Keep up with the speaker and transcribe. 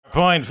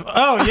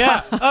Oh,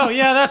 yeah. Oh,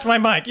 yeah, that's my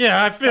mic.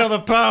 Yeah, I feel the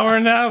power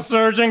now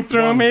surging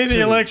through me.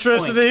 The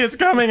electricity, it's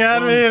coming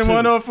at me in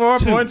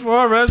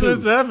 104.4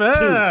 Residence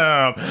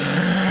FM.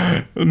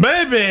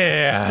 Baby.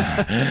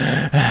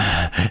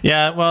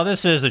 Yeah, well,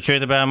 this is The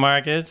Truth About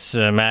Markets.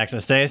 Max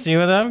and Stacy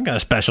with them. Got a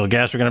special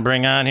guest we're going to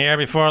bring on here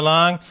before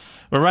long.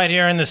 We're right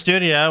here in the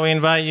studio. We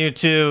invite you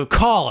to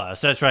call us.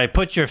 That's right.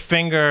 Put your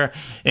finger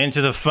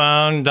into the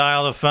phone,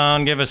 dial the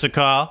phone, give us a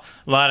call.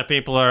 A lot of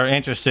people are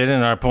interested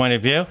in our point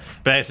of view.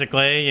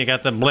 Basically, you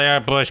got the Blair,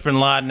 Bush, Bin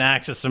Laden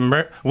axis of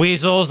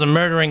weasels, the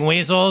murdering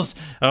weasels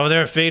over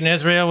there feeding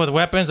Israel with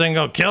weapons. They can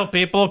go kill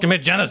people,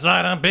 commit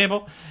genocide on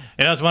people.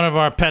 You know, it's one of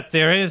our pet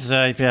theories.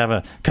 If you have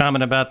a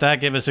comment about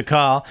that, give us a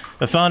call.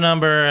 The phone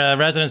number,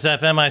 Residence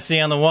FM, I see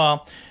on the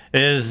wall,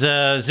 is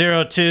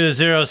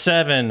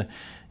 0207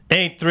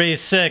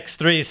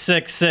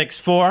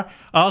 836-3664.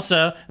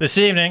 Also, this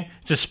evening,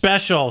 it's a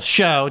special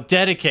show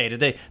dedicated.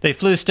 They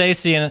flew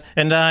Stacy and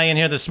I in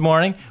here this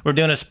morning. We're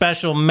doing a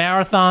special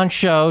marathon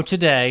show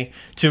today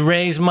to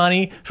raise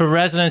money for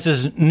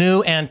Residence's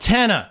new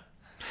antenna.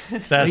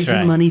 That's Raising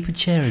right. money for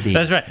charity.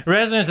 That's right.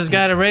 Residence has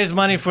got to raise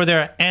money for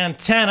their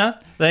antenna.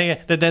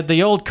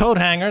 The old coat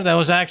hanger that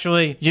was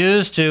actually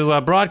used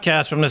to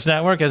broadcast from this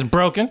network is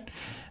broken.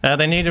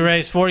 They need to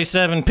raise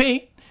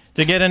 47p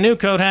to get a new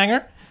coat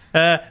hanger.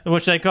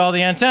 Which they call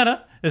the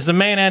antenna, is the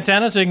main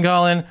antenna, so you can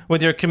call in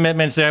with your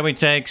commitments there. We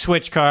take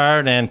Switch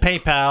Card and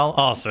PayPal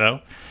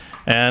also.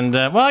 And,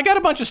 well, I got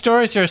a bunch of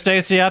stories here,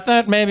 Stacy. I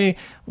thought maybe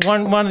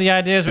one of the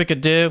ideas we could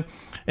do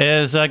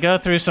is go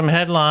through some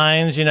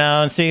headlines, you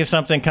know, and see if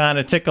something kind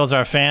of tickles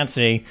our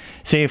fancy.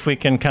 See if we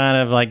can kind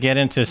of, like, get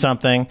into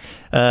something,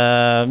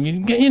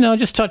 you know,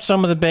 just touch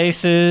some of the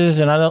bases.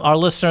 And our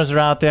listeners are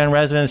out there in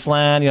residence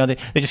land. You know,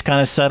 they just kind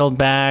of settled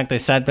back. They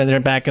sat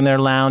back in their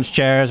lounge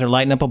chairs. They're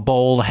lighting up a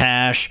bowl of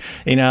hash.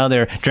 You know,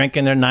 they're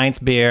drinking their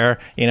 9th beer.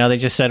 You know, they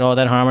just said, oh,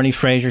 that Harmony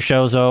Fraser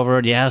show's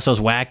over. Yes, those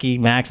wacky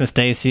Max and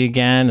Stacy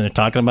again. And they're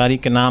talking about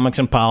economics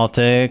and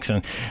politics.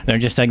 And they're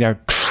just like,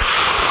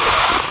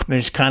 they're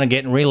just kind of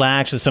getting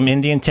relaxed with some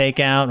Indian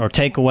takeout or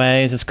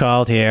takeaways, it's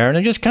called here. And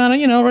they're just kind of,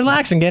 you know,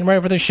 relaxing, getting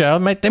ready for the show.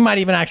 They might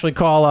even actually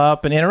call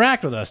up and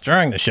interact with us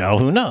during the show.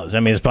 Who knows? I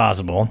mean, it's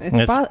possible.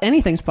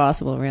 Anything's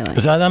possible, really.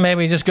 So then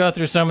maybe just go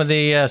through some of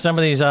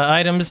these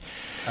items.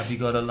 Have you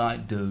got a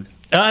light, dude?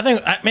 I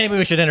think maybe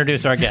we should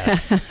introduce our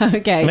guest.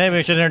 Okay. Maybe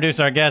we should introduce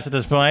our guest at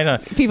this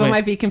point. People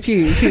might be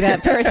confused who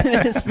that person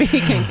is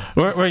speaking.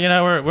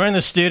 We're in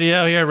the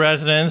studio here at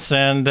Residence,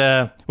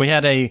 and we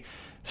had a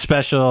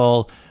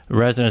special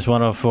Residence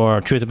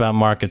 104 Truth About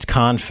Markets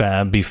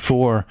confab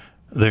before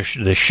the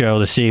show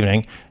this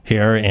evening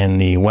here in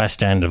the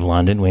West End of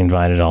London. We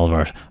invited all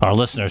of our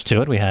listeners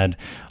to it. We had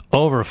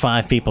over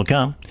 5 people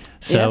come,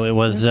 so yes. It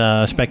was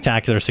a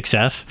spectacular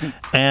success,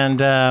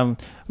 and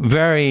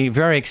very,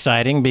 very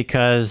exciting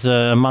because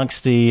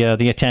amongst the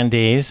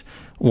attendees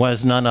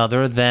was none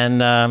other than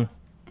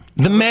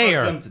the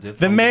mayor of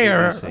the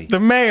mayor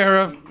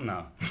of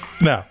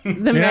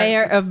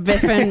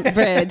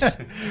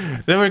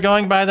Biffinbridge. They were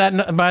going by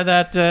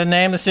that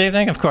name this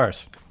evening, of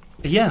course.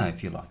 Yeah,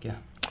 if you like. Yeah.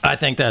 I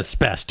think that's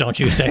best, don't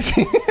you,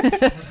 Stacy?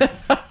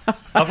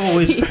 I've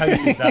always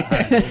hated that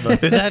handle.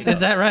 Is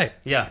that right?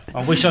 Yeah.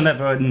 I wish I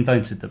never had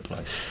invented the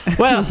place.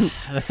 Well,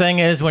 the thing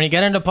is, when you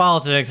get into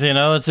politics, you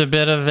know, it's a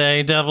bit of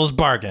a devil's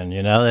bargain.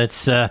 You know,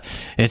 it's a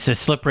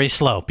slippery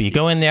slope. You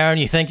go in there and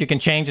you think you can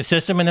change the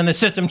system, and then the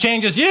system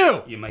changes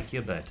you. You make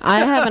your bed. I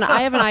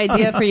have an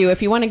idea for you.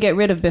 If you want to get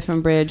rid of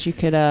Biffinbridge, you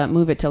could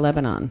move it to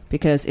Lebanon,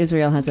 because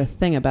Israel has a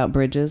thing about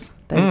bridges.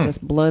 They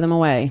just blow them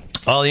away.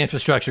 All the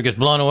infrastructure gets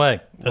blown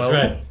away. That's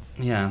right.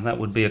 Yeah, that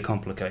would be a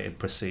complicated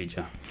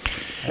procedure.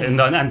 And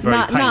very painful.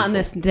 Not in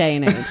this day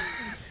and age.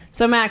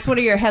 So, Max, what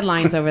are your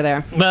headlines over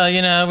there? Well,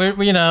 you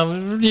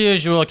know, the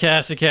usual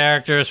cast of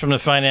characters from the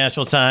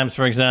Financial Times,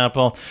 for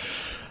example.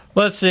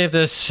 Let's see if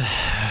this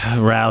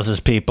rouses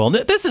people.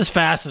 This is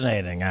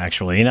fascinating,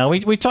 actually. You know,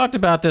 we talked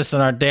about this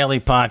in our daily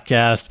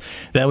podcast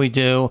that we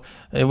do.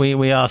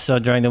 We also,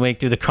 during the week,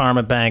 do the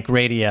Karma Bank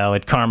radio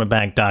at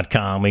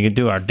karmabank.com. We could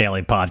do our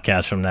daily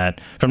podcast from that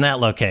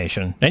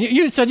location. And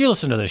you said you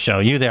listen to the show,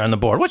 you there on the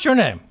board. What's your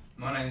name?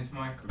 My name is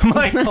Michael.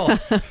 Michael,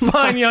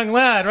 fine young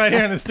lad, right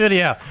here in the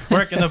studio,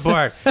 working the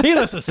board. He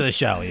listens to the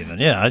show, even.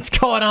 You know, it's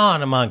going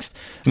on amongst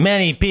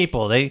many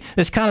people.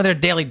 It's kind of their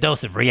daily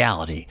dose of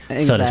reality,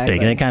 so to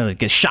speak. And it kind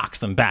of shocks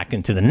them back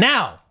into the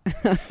now.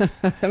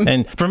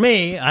 And for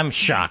me, I'm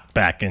shocked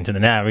back into the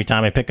now every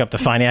time I pick up the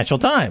Financial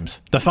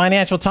Times. The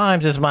Financial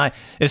Times is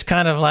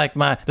kind of like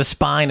the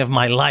spine of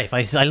my life.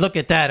 I look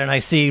at that and I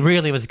see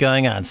really what's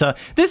going on. So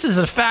this is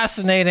a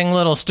fascinating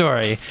little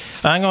story.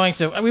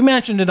 We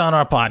mentioned it on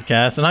our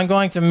podcast, and I'm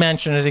going to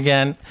mention it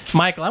again.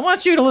 Michael, I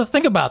want you to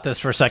think about this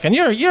for a second.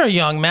 You're a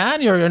young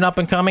man. You're an up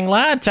and coming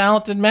lad,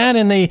 talented man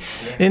in the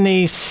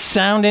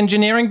sound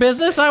engineering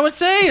business, I would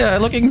say,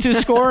 looking to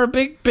score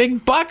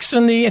big bucks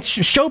in the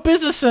show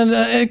business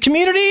and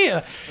community.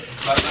 You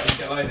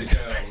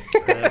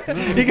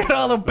got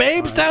all the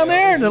babes down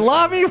there in the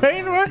lobby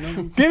waiting for.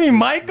 Give me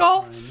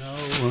Michael.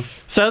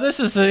 So this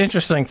is the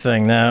interesting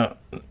thing. Now,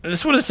 this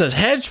is what it says.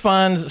 Hedge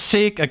funds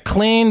seek a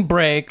clean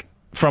break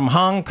from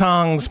Hong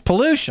Kong's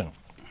pollution.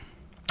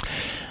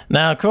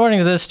 Now, according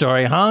to this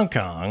story, Hong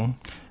Kong,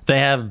 they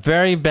have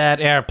very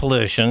bad air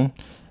pollution,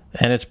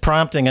 and it's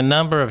prompting a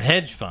number of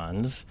hedge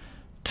funds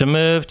to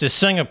move to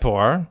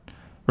Singapore,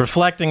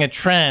 reflecting a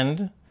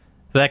trend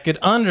that could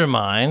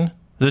undermine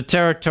the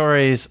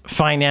territory's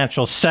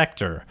financial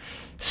sector.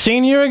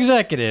 Senior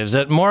executives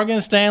at Morgan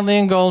Stanley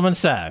and Goldman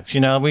Sachs. You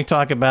know, we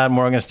talk about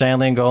Morgan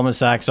Stanley and Goldman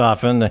Sachs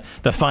often,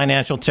 the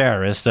financial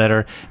terrorists that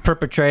are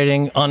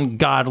perpetrating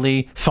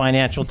ungodly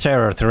financial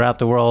terror throughout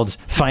the world's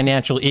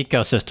financial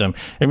ecosystem.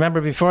 Remember,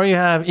 before you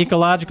have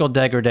ecological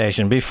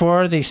degradation,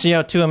 before the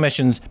CO2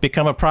 emissions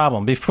become a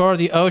problem, before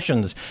the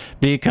oceans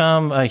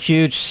become a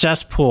huge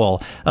cesspool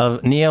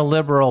of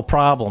neoliberal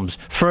problems,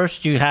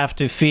 first you have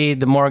to feed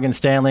the Morgan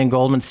Stanley and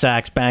Goldman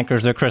Sachs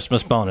bankers their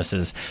Christmas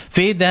bonuses.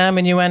 Feed them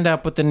and you end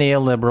up with the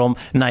neoliberal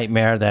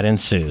nightmare that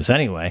ensues.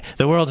 Anyway,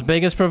 the world's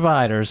biggest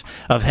providers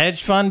of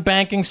hedge fund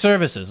banking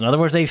services. In other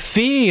words, they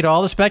feed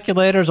all the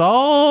speculators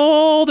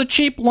all the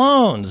cheap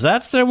loans.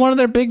 That's one of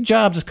their big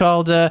jobs. It's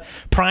called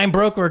prime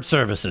brokerage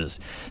services.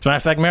 As a matter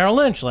of fact, Merrill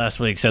Lynch last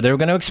week said they were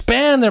going to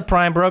expand their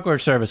prime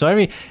brokerage service.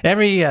 So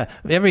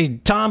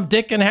every Tom,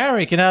 Dick, and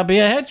Harry can now be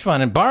a hedge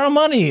fund and borrow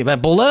money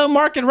at below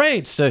market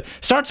rates to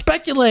start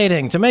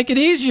speculating, to make it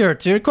easier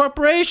to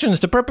corporations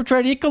to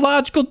perpetrate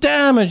ecological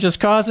damage, just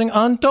causing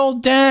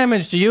untold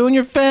damage to you and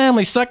your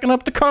family, sucking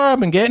up the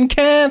carbon, getting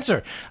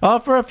cancer, all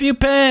for a few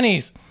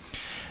pennies.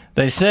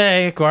 They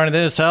say, according to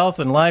this, health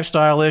and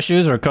lifestyle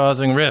issues are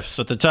causing rifts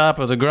at the top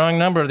of the growing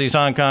number of these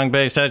Hong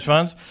Kong-based hedge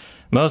funds,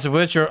 most of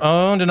which are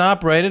owned and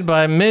operated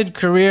by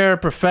mid-career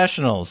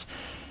professionals.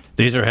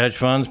 These are hedge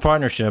funds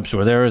partnerships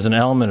where there is an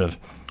element of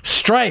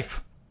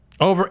strife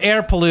over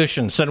air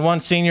pollution, said one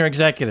senior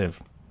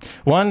executive.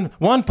 One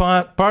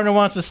partner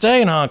wants to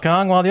stay in Hong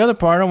Kong while the other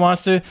partner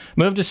wants to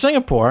move to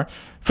Singapore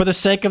for the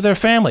sake of their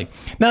family.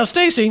 Now,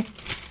 Stacy,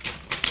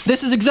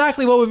 this is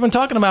exactly what we've been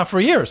talking about for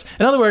years.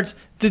 In other words,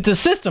 the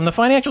system, the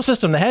financial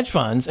system, the hedge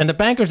funds, and the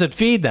bankers that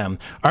feed them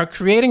are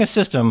creating a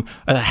system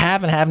of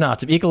have and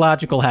have-nots, of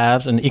ecological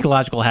haves and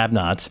ecological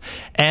have-nots,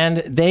 and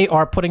they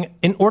are putting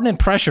inordinate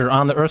pressure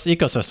on the Earth's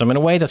ecosystem in a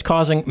way that's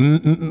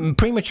causing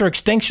premature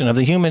extinction of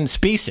the human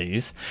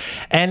species.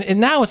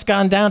 And now it's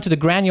gone down to the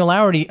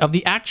granularity of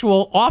the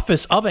actual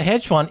office of a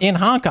hedge fund in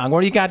Hong Kong,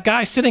 where you got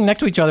guys sitting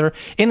next to each other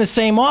in the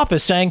same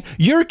office saying,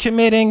 you're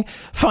committing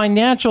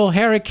financial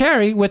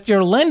hara-kiri with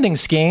your lending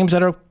schemes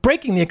that are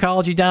breaking the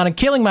ecology down and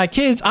killing my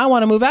kids. I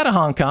want to move out of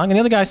Hong Kong. And the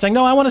other guy's saying,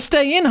 no, I want to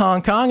stay in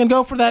Hong Kong and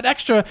go for that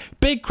extra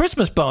big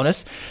Christmas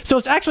bonus. So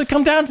it's actually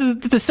come down to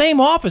the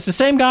same office, the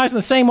same guys in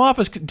the same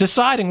office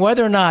deciding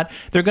whether or not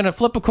they're going to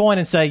flip a coin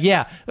and say,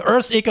 yeah, the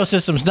Earth's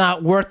ecosystem's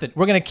not worth it.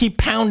 We're going to keep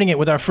pounding it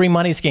with our free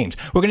money schemes.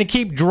 We're going to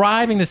keep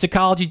driving this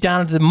ecology down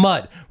into the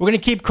mud. We're going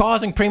to keep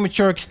causing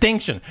premature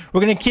extinction.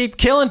 We're going to keep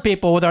killing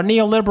people with our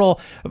neoliberal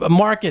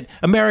market,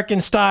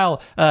 American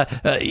style,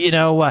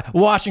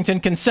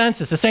 Washington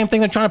consensus. The same thing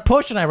they're trying to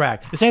push in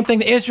Iraq. The same thing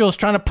that Israel's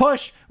trying to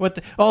push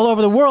all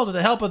over the world with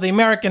the help of the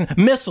American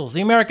missiles,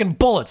 the American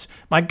bullets.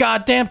 My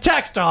goddamn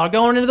tax dollar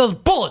going into those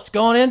bullets,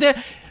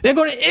 they're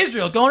going to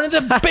Israel, going into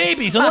the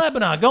babies in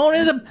Lebanon, going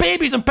into the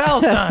babies in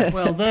Palestine.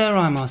 Well, there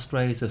I must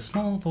raise a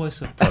small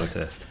voice of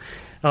protest.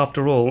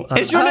 After all...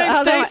 Is your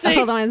name Stacy?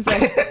 Hold on a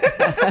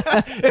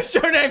second. Is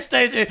your name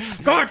Stacy?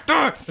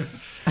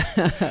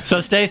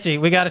 So, Stacy,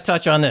 we got to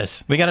touch on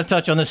this. We got to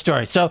touch on this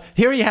story. So,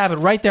 here you have it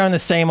right there in the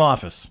same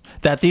office,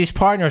 that these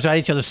partners are at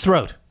each other's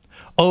throat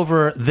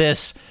over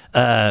this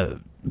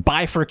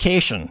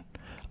bifurcation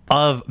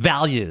of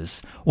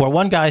values, where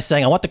one guy is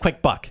saying, I want the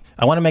quick buck.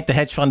 I want to make the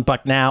hedge fund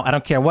buck now. I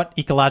don't care what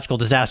ecological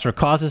disaster it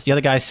causes. The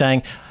other guy is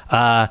saying,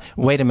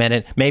 wait a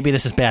minute, maybe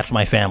this is bad for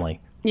my family.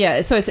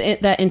 Yeah, so it's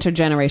that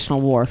intergenerational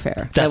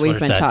warfare that we've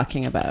been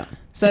talking about.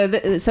 So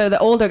the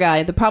older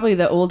guy, probably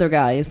the older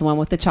guy is the one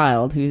with the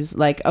child who's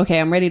like,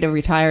 okay, I'm ready to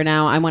retire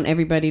now. I want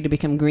everybody to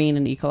become green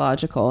and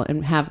ecological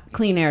and have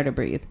clean air to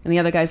breathe. And the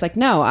other guy's like,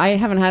 no, I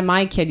haven't had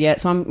my kid yet,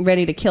 so I'm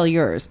ready to kill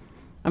yours.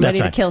 I'm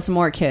ready to kill some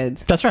more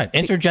kids. That's right.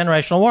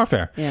 Intergenerational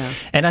warfare. Yeah.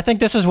 And I think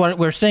this is what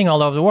we're seeing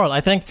all over the world. I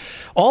think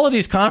all of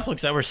these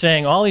conflicts that we're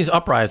seeing, all these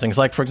uprisings,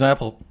 like, for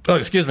example,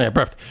 excuse me, I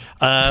burped.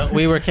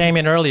 Came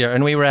in earlier,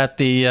 and we were at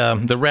the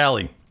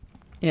rally.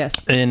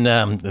 Yes. In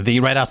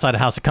right outside the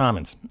House of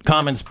Commons.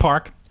 Commons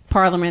Park.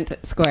 Parliament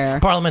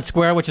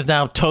Square, which is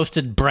now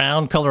toasted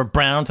brown, color of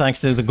brown, thanks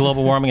to the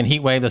global warming and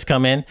heat wave that's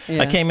come in.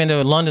 Yeah. I came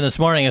into London this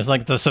morning. It's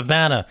like the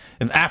savannah,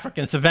 an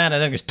African savannah. I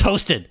think it's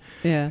toasted.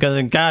 Yeah. Because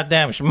the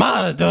goddamn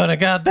Shimada's doing a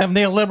goddamn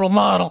neoliberal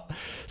model.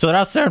 So they're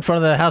out there in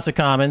front of the House of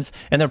Commons,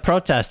 and they're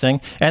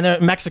protesting. And they're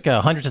in Mexico,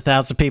 hundreds of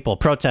thousands of people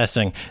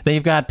protesting. Then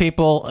you've got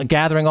people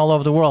gathering all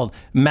over the world,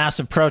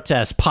 massive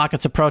protests,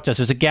 pockets of protests.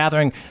 There's a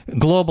gathering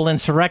global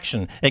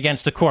insurrection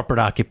against the corporate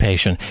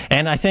occupation.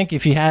 And I think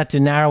if you had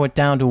to narrow it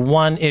down to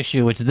one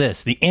issue. It's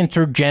this, the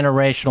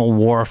intergenerational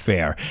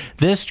warfare.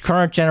 This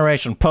current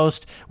generation,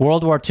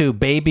 post-World War II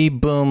baby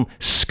boom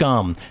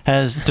scum,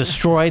 has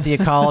destroyed the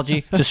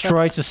ecology,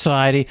 destroyed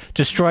society,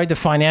 destroyed the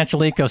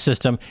financial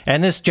ecosystem,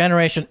 and this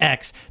Generation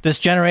X, this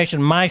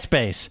Generation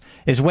Myspace,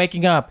 is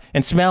waking up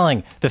and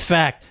smelling the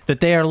fact that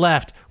they are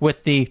left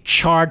with the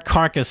charred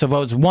carcass of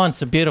what was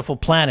once a beautiful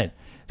planet.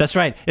 That's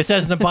right. It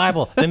says in the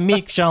Bible, the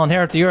meek shall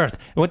inherit the earth.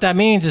 And what that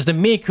means is the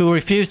meek who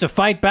refuse to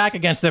fight back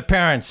against their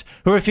parents,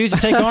 who refuse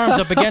to take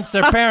arms up against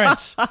their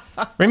parents.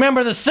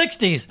 Remember the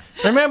 60s.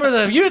 Remember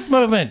the youth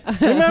movement.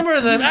 Remember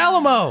the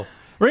Alamo.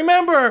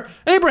 Remember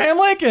Abraham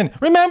Lincoln.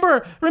 Remember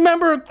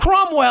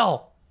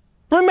Cromwell.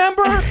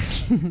 Remember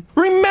the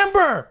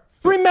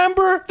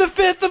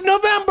 5th of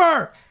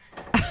November.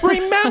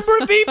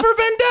 Remember V for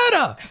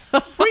Vendetta.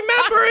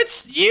 Remember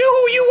it's you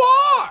who you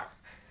are.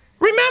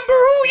 Remember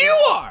who you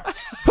are.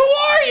 Who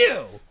are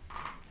you?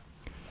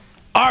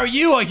 Are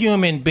you a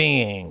human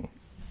being?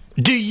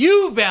 Do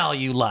you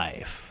value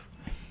life?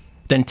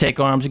 Then take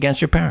arms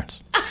against your parents.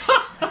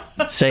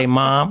 Say,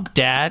 Mom,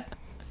 Dad,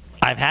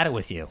 I've had it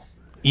with you.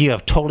 You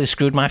have totally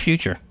screwed my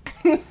future.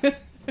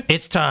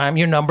 It's time.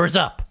 Your number's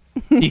up.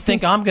 You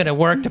think I'm going to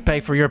work to pay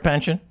for your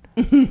pension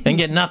and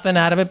get nothing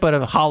out of it but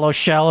a hollow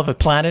shell of a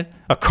planet,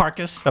 a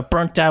carcass, a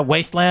burnt-out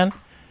wasteland?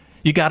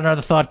 You got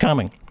another thought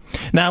coming.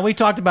 Now, we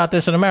talked about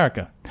this in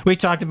America. We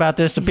talked about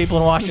this to people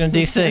in Washington,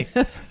 D.C.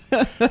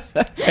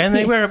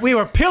 And we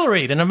were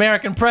pilloried in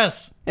American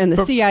press. And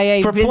the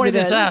CIA for pointing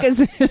this out.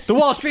 The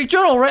Wall Street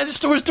Journal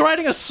was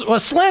writing a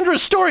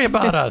slanderous story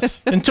about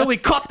us until we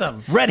caught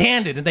them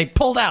red-handed and they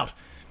pulled out.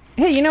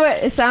 Hey, you know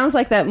what? It sounds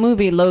like that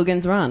movie,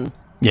 Logan's Run.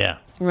 Yeah.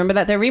 Remember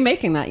that? They're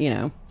remaking that,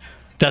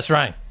 That's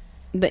right.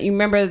 You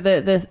remember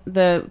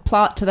the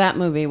plot to that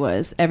movie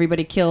was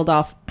everybody killed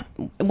off.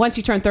 Once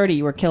you turned 30,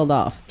 you were killed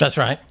off. That's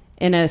right.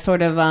 In a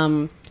sort of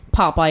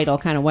pop idol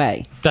kind of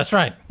way. That's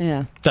right.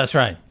 Yeah. That's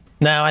right.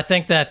 Now, I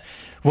think that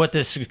what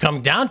this is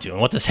coming down to and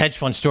what this hedge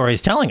fund story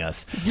is telling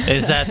us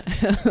is that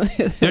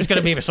there's going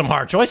to be some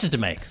hard choices to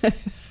make.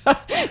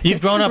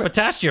 You've grown up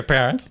attached to your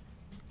parents,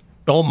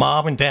 old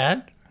mom and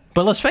dad,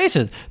 but let's face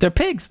it, they're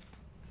pigs.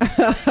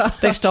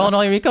 They've stolen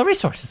all your eco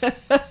resources.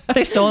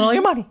 They've stolen all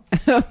your money.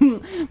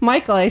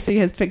 Michael, I see,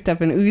 has picked up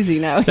an Uzi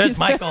now. There's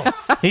Michael.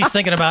 He's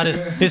thinking about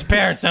his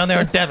parents down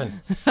there in Devon.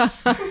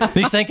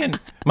 He's thinking,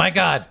 my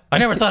God, I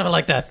never thought of it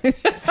like that.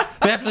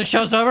 But after the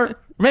show's over,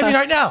 maybe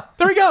right now,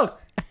 there he goes.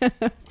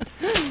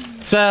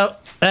 So,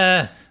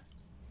 the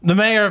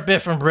mayor of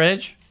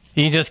Biffinbridge,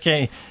 he just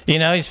came,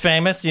 he's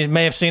famous. You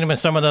may have seen him in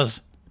some of those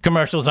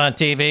commercials on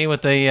TV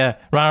with the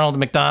Ronald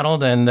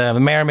McDonald and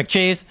Mayor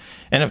McCheese.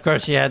 And, of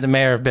course, you had the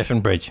mayor of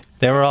Biffinbridge.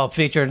 They were all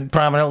featured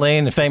prominently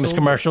in the famous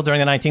commercial during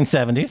the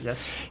 1970s. Yes.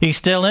 He's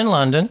still in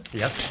London.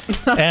 Yep.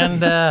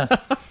 And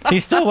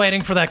he's still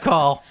waiting for that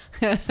call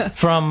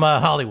from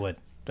Hollywood,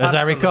 as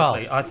I recall.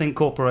 I think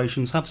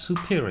corporations have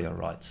superior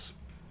rights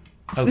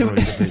over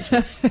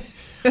individuals.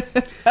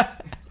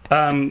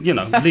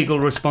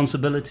 Legal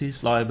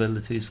responsibilities,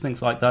 liabilities,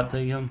 things like that,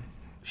 they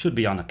should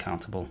be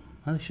unaccountable.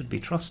 They should be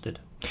trusted.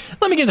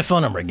 Let me give the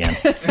phone number again.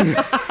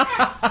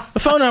 The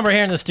phone number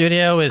here in the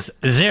studio is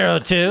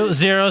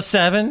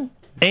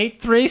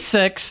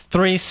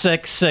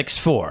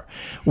 0207-836-3664.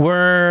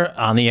 We're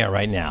on the air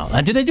right now.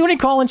 Did they do any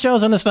call-in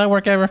shows on this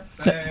network ever?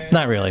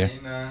 Not really.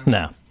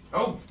 No.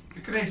 Oh,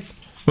 look at this.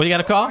 What, you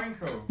got a call?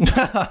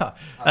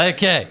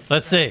 Okay,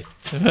 let's see.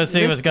 Let's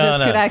see what's going on.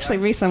 This could actually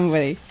be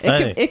somebody.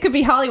 It could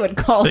be Hollywood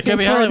calling. It could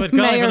be Hollywood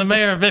calling for the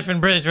mayor of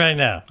Biffinbridge right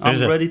now.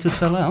 I'm ready to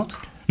sell out.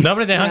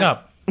 Nobody, they hung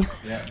up.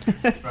 Yeah,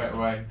 right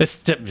away.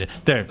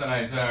 There.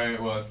 I don't know who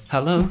it was.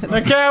 Hello.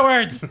 The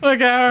cowards. The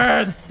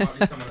cowards. Might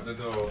be someone at the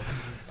door.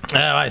 Oh,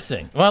 I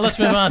see. Well, let's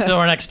move on to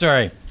our next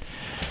story.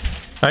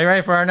 Are you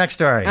ready for our next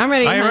story? I'm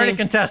ready. Are you ready,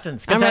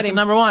 contestants? Contestant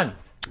number one.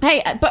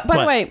 Hey, but by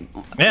the way,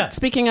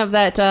 speaking of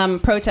that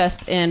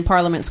protest in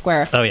Parliament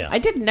Square, I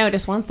did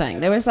notice one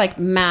thing. There was like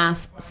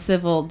mass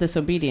civil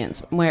disobedience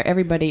where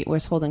everybody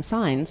was holding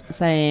signs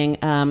saying,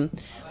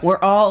 we're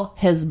all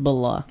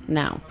Hezbollah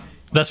now.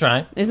 That's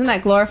right. Isn't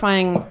that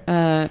glorifying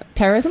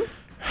terrorism?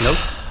 Nope.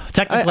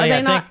 Technically,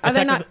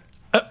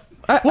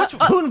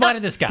 who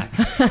invited this guy?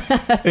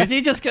 Is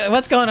he just?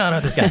 What's going on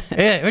with this guy?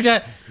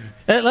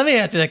 Let me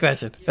answer that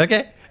question.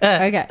 Okay.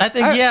 Okay. I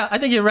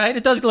think you're right.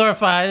 It does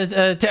glorify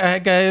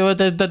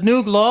the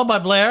new law by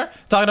Blair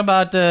talking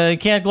about you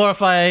can't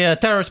glorify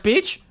terror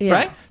speech,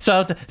 right?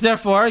 So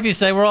therefore, if you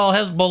say we're all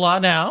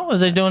Hezbollah now, as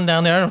they're doing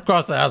down there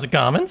across the House of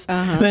Commons,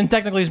 then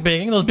technically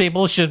speaking, those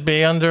people should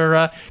be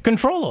under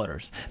control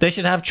orders. They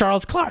should have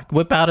Charles Clark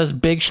whip out his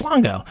big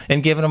schlongo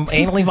and give him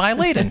anally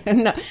violated.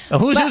 No.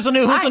 Who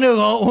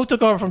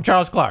took over from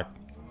Charles Clark?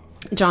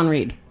 John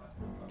Reed.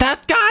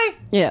 That guy?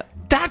 Yeah.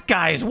 That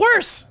guy is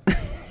worse.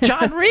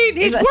 John Reed,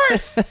 he's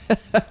worse.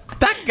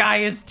 That guy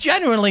is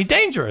genuinely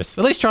dangerous.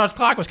 At least Charles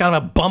Clark was kind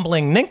of a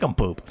bumbling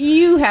nincompoop.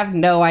 You have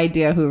no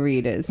idea who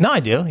Reed is. No,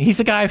 I do. He's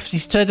the guy. He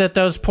said that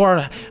those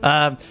poor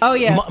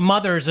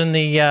mothers in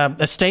the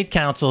estate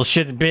council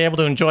should be able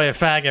to enjoy a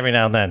fag every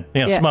now and then.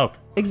 Smoke.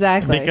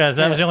 Exactly. Because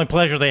that was the only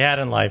pleasure they had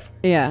in life.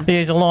 Yeah.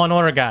 He's a law and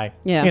order guy.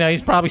 Yeah. You know,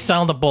 he's probably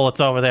selling the bullets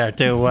over there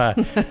to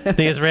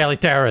the Israeli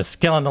terrorists,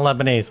 killing the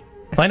Lebanese.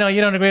 I know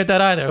you don't agree with that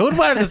either. Who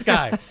invited this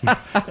guy?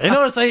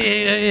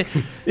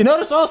 You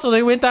notice also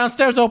they went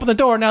downstairs, opened the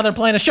door, now they're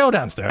playing a show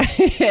downstairs.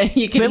 You can They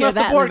hear left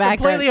the that in board the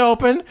background. completely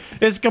open.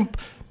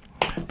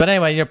 But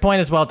anyway, your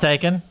point is well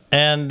taken.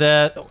 And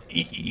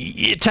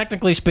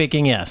technically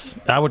speaking, yes.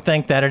 I would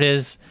think that it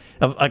is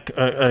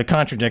a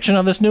contradiction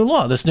of this new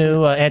law, this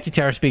new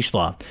anti-terror speech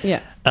law.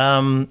 Yeah.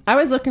 I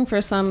was looking for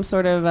some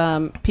sort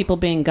of people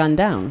being gunned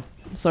down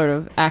sort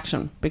of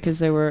action because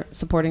they were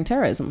supporting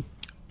terrorism.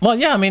 Well,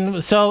 yeah, I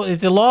mean, so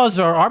if the laws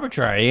are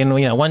arbitrary, and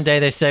one day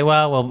they say,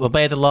 well, we'll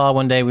obey the law,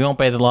 one day we won't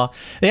obey the law.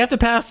 They have to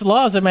pass the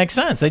laws that make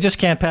sense. They just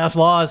can't pass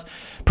laws,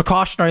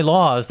 precautionary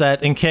laws,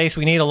 that in case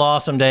we need a law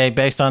someday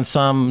based on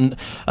some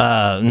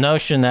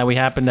notion that we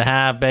happen to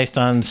have based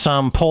on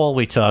some poll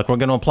we took, we're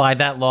going to apply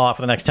that law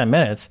for the next 10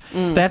 minutes.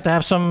 They have to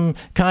have some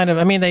kind of,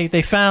 I mean,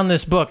 they found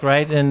this book,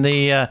 right? And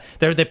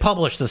they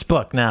published this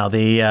book now,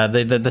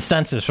 the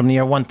census from the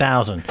year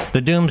 1000,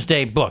 the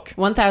Doomsday Book.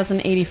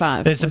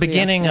 1085. It's the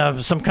beginning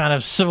of some kind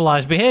of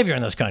civilized behavior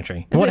in this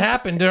country. What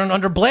happened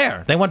under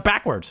Blair? They went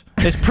backwards.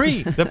 It's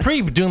the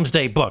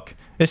pre-Doomsday Book.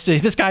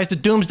 This guy's the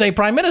Doomsday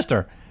Prime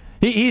Minister.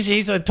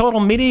 He's a total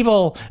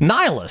medieval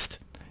nihilist.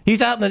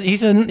 He's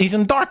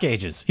in Dark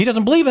Ages. He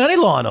doesn't believe in any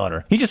law and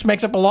order. He just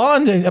makes up a law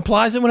and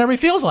applies it whenever he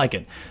feels like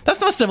it. That's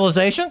not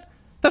civilization.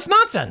 That's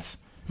nonsense.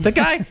 The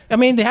guy, I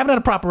mean, they haven't had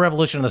a proper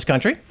revolution in this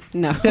country.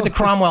 No. They had the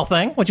Cromwell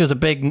thing, which was a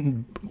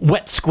big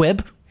wet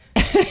squib.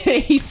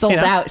 He sold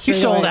out. He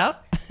sold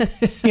out.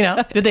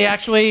 Did they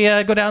actually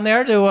go down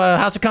there to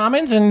House of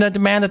Commons and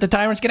demand that the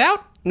tyrants get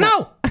out?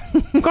 No,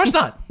 of course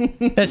not.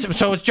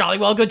 So it's jolly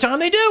well good time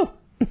they do.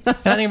 And I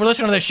think if you're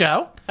listening to this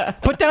show,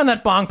 put down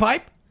that bong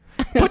pipe,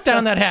 put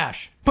down that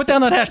hash, put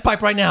down that hash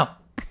pipe right now.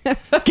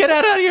 Get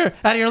out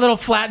of your little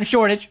flat and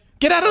shortage.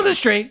 Get out on the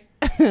street.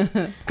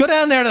 Go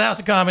down there to the House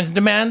of Commons and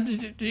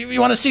demand. You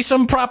want to see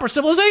some proper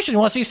civilization. You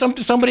want to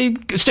see somebody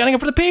standing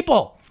up for the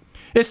people.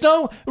 It's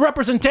no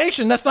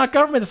representation. That's not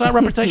government. It's not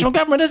representational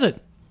government, is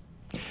it?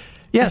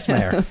 Yes,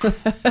 Mayor.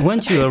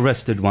 Weren't you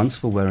arrested once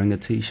for wearing a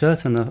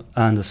T-shirt and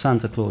a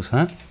Santa Claus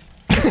hat?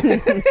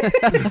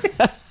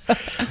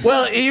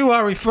 Well, you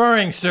are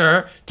referring,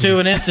 sir, to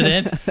an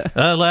incident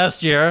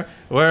last year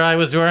where I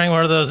was wearing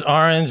one of those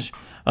orange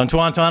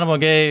Guantanamo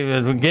Bay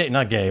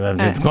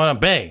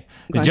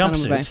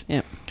jumpsuits.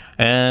 Yeah.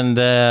 And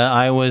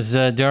I was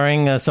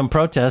during some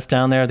protest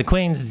down there, the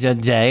Queen's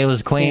Day. It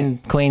was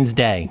Queen's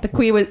Day. The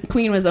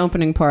Queen was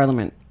opening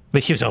Parliament.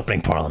 But she was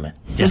opening Parliament.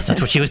 Yes,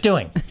 that's what she was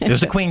doing. It was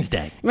the Queen's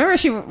Day. Remember,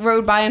 she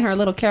rode by in her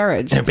little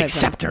carriage. Her big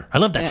scepter. I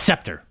love that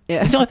scepter. Yeah.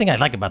 That's the only thing I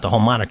like about the whole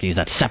monarchy is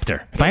that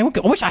scepter. I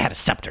wish I had a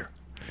scepter.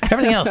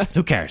 Everything else,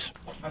 who cares?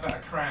 How about a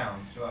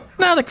crown? Do you like a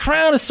crown? No, the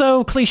crown is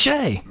so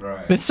cliche.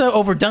 Right. It's so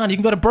overdone. You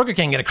can go to Burger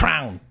King and get a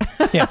crown.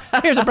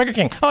 Here's a Burger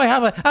King. Oh, I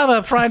have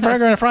a fried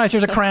burger and fries.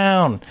 Here's a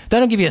crown. They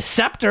don't give you a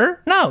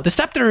scepter. No, the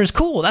scepter is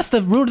cool. That's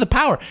the root of the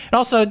power. And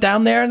also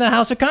down there in the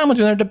House of Commons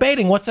when they're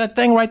debating, what's that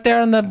thing right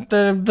there on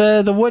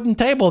the wooden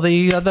table,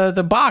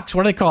 the box?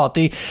 What do they call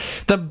it?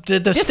 The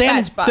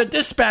dispatch box. The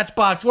dispatch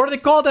box. What do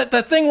they call that?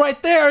 The thing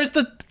right there is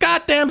the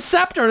goddamn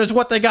scepter. Is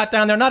what they got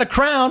down there, not a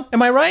crown.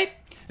 Am I right?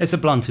 It's a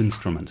blunt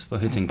instrument for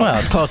hitting. Well,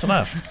 it's close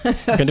enough. You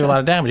can do a lot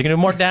of damage. You can do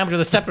more damage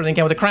with a scepter than you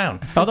can with a crown.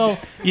 Although,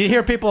 you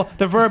hear people,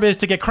 the verb is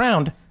to get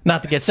crowned,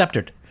 not to get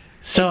sceptered.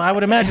 So I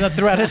would imagine that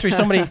throughout history,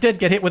 somebody did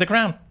get hit with a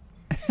crown.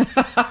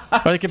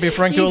 Or they could be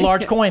referring to a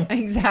large coin.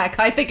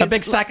 Exactly. I think a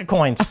big sack of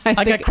coins.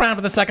 I got crowned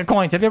with a sack of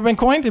coins. Have you ever been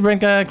coined? Have you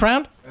been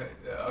crowned?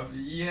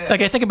 Yeah.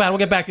 Okay, think about it. We'll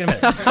get back to you in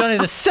a minute. So anyway,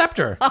 the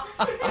scepter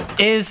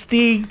is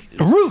the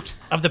root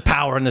of the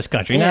power in this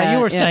country. Now,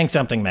 you were saying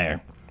something, Mayor.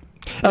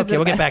 Okay,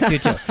 we'll get back to you,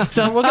 too.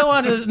 So we'll go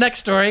on to the next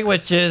story,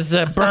 which is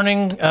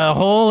burning a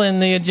hole in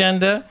the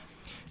agenda.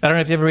 I don't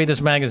know if you ever read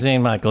this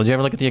magazine, Michael. Did you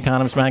ever look at The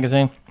Economist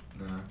magazine?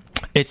 No.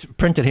 It's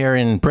printed here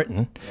in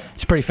Britain. Yeah.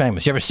 It's pretty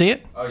famous. You ever see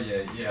it? Oh,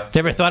 yeah. You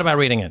ever thought about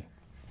reading it?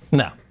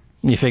 No.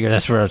 You figure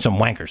that's for some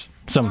wankers,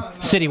 some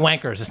city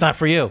wankers. It's not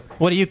for you.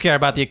 What do you care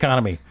about the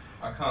economy?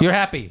 You're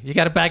happy. You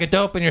got a bag of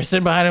dope and you're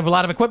sitting behind a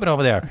lot of equipment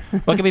over there.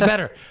 What could be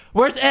better?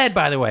 Where's Ed,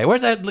 by the way?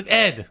 Where's Ed?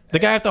 The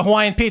guy with the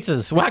Hawaiian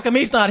pizzas. Well, how come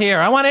he's not here?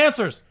 I want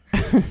answers.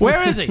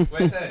 Where is he?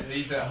 Where's Ed?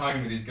 He's at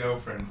home with his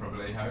girlfriend,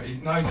 probably.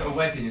 He's at a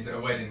wedding. He's at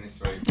a wedding this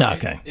week.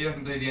 Okay. He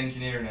doesn't do the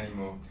engineering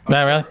anymore.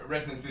 No, really?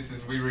 Residents,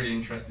 we're really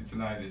interested to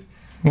know this.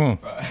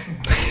 But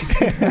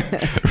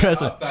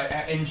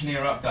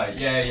engineer update.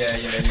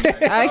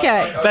 Yeah.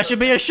 Okay. That should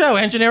be a show.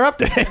 Engineer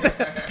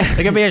update.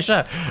 It could be a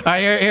show. All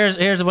right.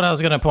 Here's what I was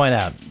going to point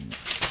out.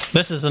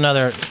 This is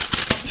another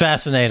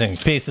fascinating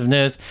piece of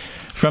news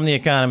from The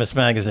Economist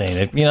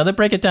magazine. They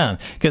break it down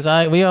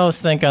because we always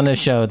think on this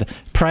show the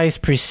price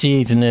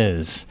precedes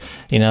news.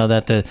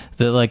 That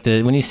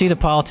when you see the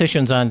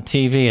politicians on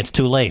TV, it's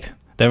too late.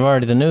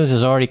 The news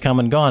has already come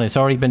and gone. It's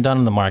already been done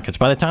in the markets.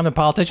 By the time the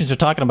politicians are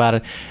talking about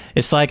it,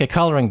 it's like a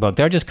coloring book.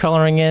 They're just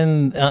coloring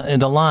in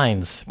the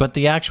lines, but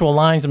the actual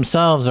lines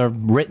themselves are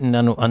written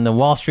on the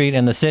Wall Street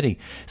and the city.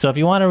 So if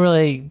you want to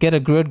really get a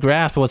good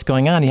grasp of what's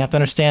going on, you have to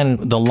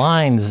understand the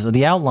lines,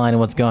 the outline of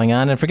what's going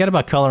on, and forget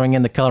about coloring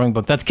in the coloring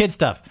book. That's kid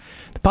stuff.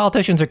 The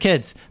politicians are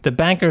kids. The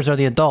bankers are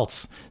the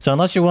adults. So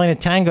unless you're willing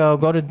to tango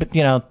with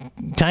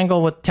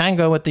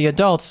the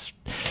adults,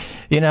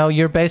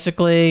 you're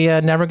basically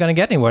never going to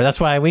get anywhere.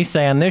 That's why we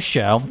say on this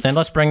show, and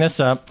let's bring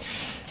this up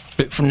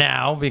for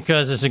now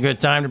because it's a good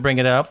time to bring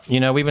it up.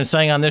 We've been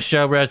saying on this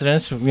show,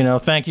 residents,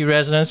 thank you,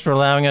 residents, for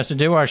allowing us to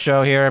do our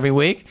show here every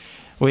week.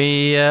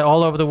 We,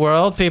 all over the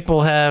world,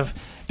 people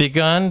have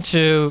begun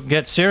to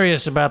get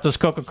serious about this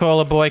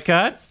Coca-Cola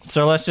boycott.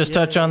 So let's just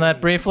touch on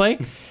that briefly.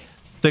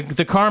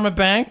 The Karma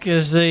Bank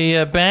is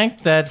the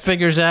bank that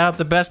figures out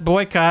the best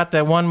boycott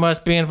that one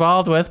must be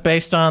involved with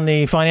based on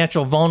the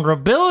financial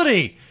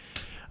vulnerability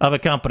of a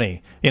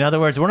company. In other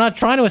words, we're not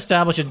trying to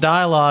establish a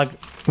dialogue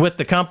with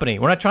the company.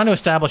 We're not trying to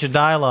establish a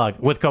dialogue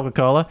with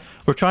Coca-Cola.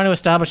 We're trying to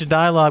establish a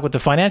dialogue with the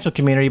financial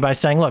community by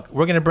saying, look,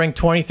 we're going to bring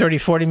 20, 30,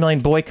 40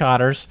 million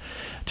boycotters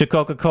to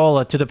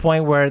Coca-Cola to the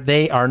point where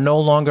they are no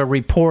longer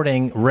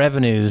reporting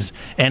revenues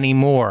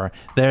anymore.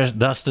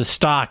 Thus, the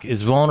stock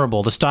is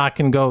vulnerable. The stock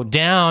can go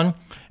down.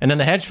 And then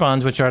the hedge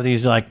funds, which are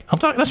these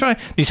that's right,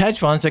 these hedge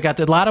funds, they got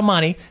a lot of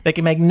money. They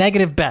can make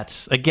negative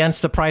bets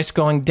against the price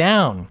going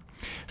down.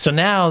 So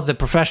now the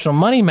professional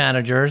money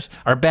managers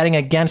are betting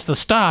against the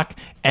stock,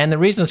 and the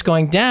reason it's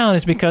going down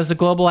is because the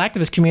global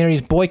activist community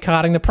is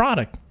boycotting the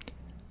product.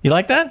 You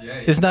like that?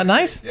 Yeah. Isn't that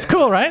nice? Yeah. It's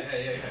cool, right?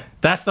 Yeah.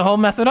 That's the whole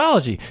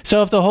methodology.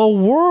 So if the whole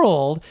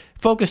world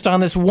focused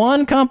on this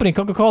one company,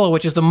 Coca-Cola,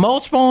 which is the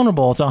most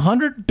vulnerable, it's a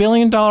 $100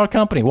 billion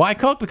company. Why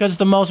Coke? Because it's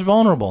the most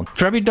vulnerable.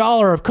 For every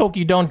dollar of Coke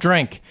you don't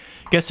drink,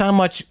 guess how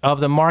much of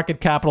the market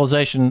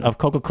capitalization of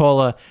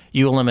Coca-Cola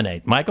you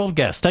eliminate? Michael,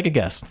 guess. Take a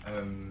guess.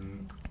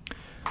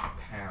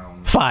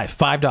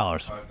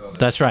 $5.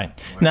 That's right.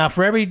 Now,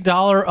 for every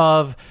dollar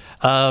of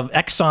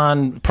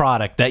Exxon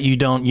product that you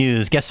don't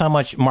use, guess how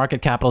much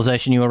market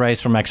capitalization you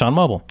erase from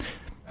ExxonMobil?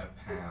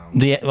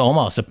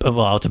 Almost. It's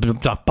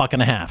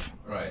 $1.50.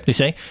 Right. You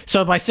see?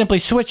 So by simply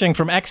switching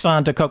from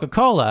Exxon to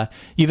Coca-Cola,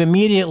 you've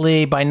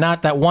immediately, by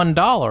not that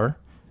 $1,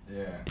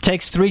 it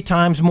takes 3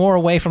 times more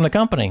away from the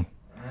company.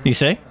 You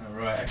see?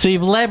 Right. So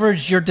you've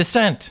leveraged your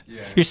dissent.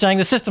 Yeah. You're saying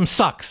the system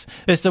sucks.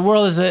 The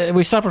world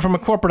we suffer from a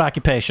corporate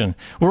occupation.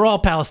 We're all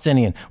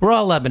Palestinian. We're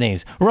all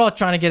Lebanese. We're all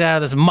trying to get out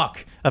of this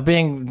muck of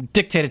being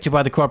dictated to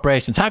by the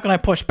corporations. How can I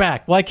push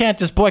back? Well, I can't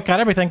just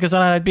boycott everything because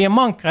then I'd be a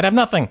monk. I'd have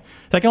nothing.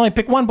 So I can only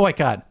pick one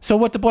boycott. So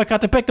what the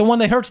boycott to pick? The one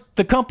that hurts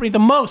the company the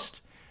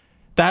most.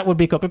 That would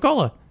be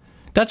Coca-Cola.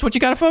 That's what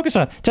you got to focus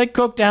on. Take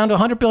Coke down to a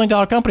 $100 billion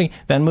company,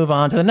 then move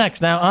on to the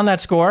next. Now, on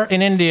that score,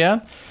 in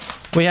India,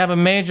 we have a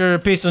major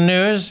piece of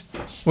news,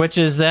 which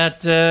is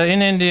that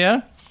in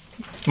India,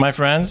 my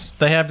friends,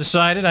 they have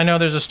decided, I know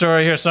there's a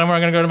story here somewhere.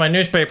 I'm going to go to my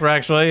newspaper,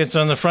 actually. It's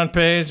on the front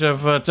page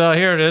of,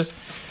 here it is,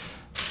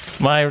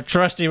 my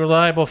trusty,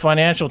 reliable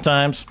Financial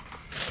Times.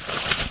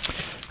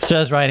 It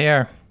says right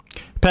here,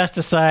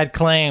 pesticide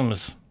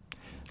claims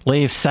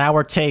leave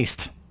sour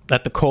taste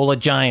at the cola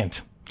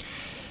giant.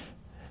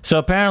 So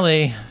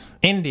apparently,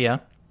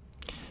 India,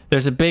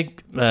 there's a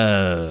big,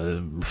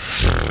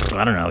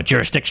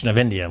 jurisdiction of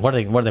India. What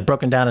are they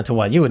broken down into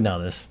what? You would know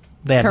this.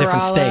 They have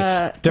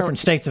different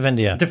states of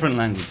India. Different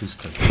languages.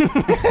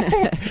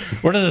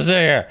 What does it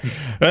say here?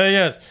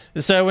 Yes.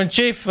 So when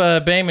Chief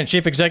Bayman,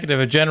 Chief Executive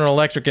of General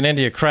Electric in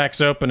India,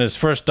 cracks open his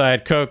first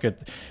Diet Coke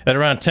at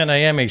around 10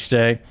 a.m. each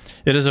day,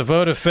 it is a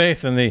vote of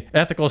faith in the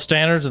ethical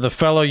standards of the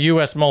fellow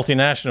U.S.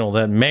 multinational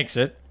that makes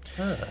it.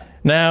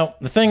 Now,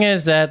 the thing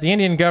is that the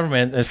Indian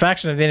government, a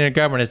faction of the Indian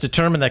government, has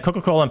determined that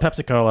Coca-Cola and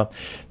Pepsi-Cola,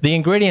 the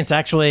ingredients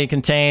actually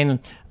contain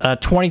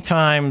 20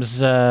 times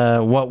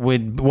what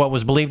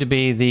was believed to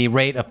be the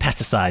rate of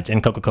pesticides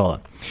in Coca-Cola.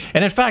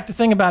 And in fact, the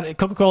thing about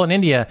Coca-Cola in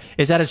India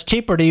is that it's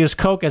cheaper to use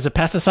Coke as a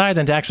pesticide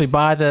than to actually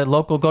go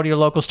to your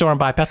local store and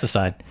buy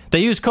pesticide. They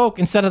use Coke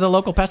instead of the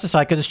local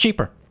pesticide because it's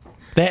cheaper.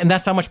 And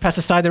that's how much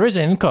pesticide there is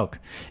in Coke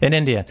in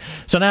India.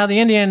 So now the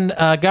Indian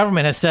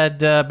government has said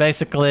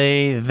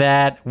basically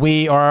that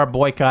we are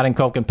boycotting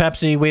Coke and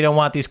Pepsi. We don't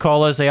want these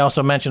colas. They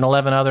also mentioned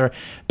 11 other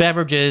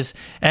beverages.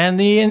 And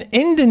the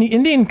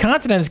Indian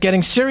continent is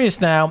getting serious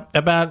now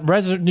about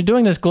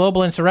doing this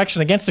global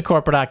insurrection against the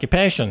corporate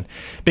occupation.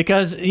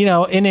 Because,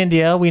 in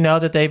India, we know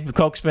that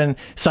Coke's been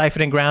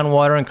siphoning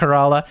groundwater in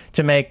Kerala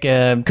to make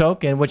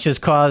Coke, which has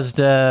caused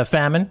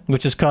famine,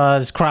 which has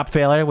caused crop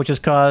failure, which has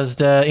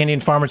caused Indian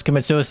farmers commit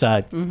commit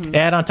suicide. Mm-hmm.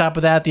 Add on top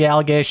of that the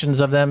allegations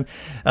of them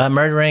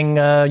murdering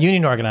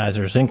union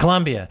organizers in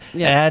Colombia.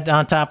 Yeah. Add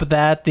on top of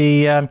that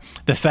the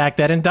fact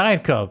that in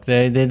Diet Coke,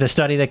 the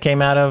study that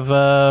came out of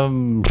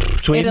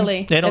Sweden,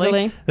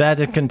 Italy, that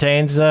it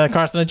contains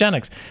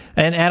carcinogenics.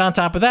 And add on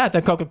top of that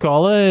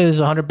Coca-Cola is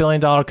a $100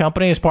 billion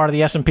company, is part of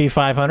the S&P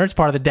 500, is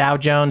part of the Dow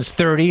Jones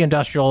 30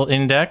 Industrial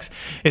Index,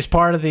 is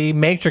part of the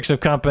matrix of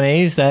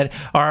companies that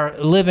are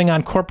living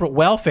on corporate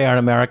welfare in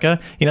America.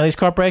 You know, these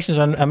corporations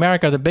in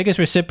America are the biggest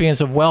recipients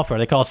of welfare.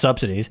 They call it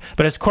subsidies,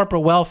 but it's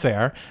corporate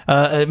welfare,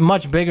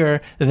 much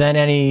bigger than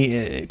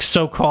any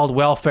so-called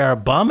welfare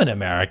bum in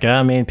America.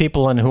 I mean,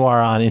 people who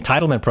are on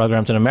entitlement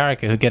programs in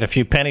America who get a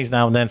few pennies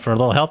now and then for a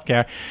little health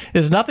care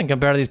is nothing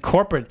compared to these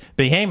corporate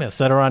behemoths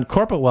that are on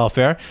corporate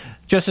welfare.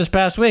 Just this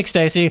past week,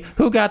 Stacy,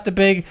 who got the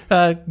big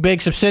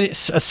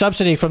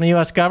subsidy from the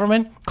U.S.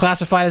 government,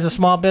 classified as a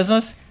small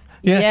business?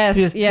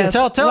 Yes.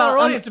 Tell our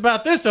audience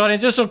about this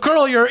audience. This will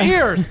curl your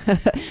ears.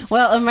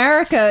 Well,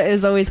 America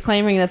is always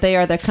claiming that they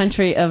are the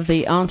country of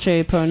the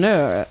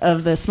entrepreneur,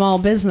 of the small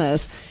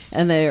business,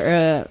 and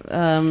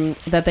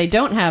that they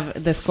don't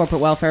have this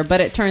corporate welfare. But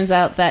it turns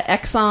out that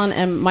Exxon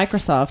and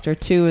Microsoft are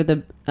two of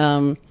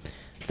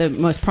the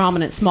most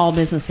prominent small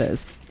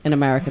businesses in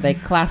America. They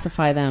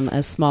classify them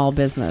as small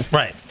business.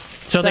 Right.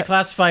 So they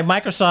classify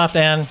Microsoft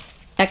and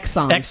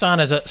Exxon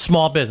as a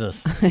small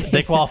business.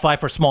 They qualify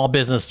for small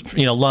business,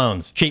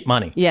 loans, cheap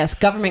money. Yes,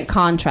 government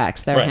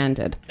contracts they're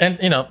handed. And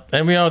we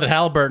know that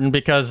Halliburton,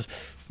 because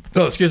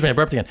I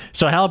burped again.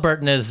 So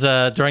Halliburton is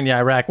during the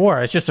Iraq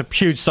War. It's just a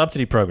huge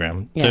subsidy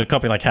program to a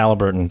company like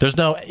Halliburton. There's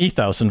no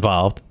ethos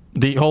involved.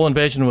 The whole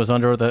invasion was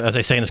under as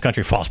they say in this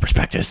country, false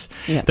prospectus.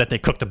 Yeah. That they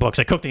cooked the books,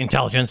 they cooked the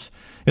intelligence.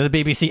 The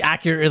BBC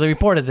accurately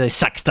reported they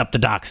sexed up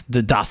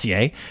the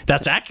dossier.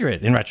 That's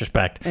accurate in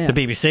retrospect. Yeah.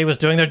 The BBC was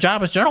doing their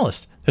job as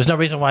journalists. There's no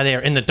reason why they are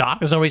in the dock.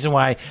 There's no reason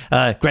why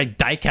Greg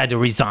Dyke had to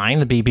resign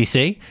the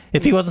BBC.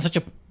 If he wasn't such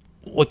a...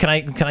 Can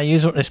I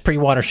use it? It's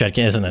pre-watershed,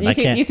 isn't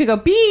it? You could go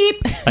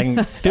beep.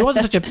 If he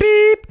wasn't such a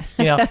beep,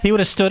 he would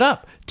have stood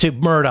up to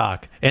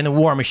Murdoch and the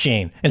War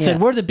Machine and said,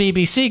 "We're the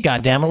BBC,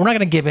 goddammit. We're not going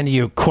to give in to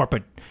you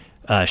corporate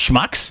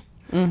schmucks."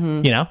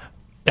 Mm-hmm.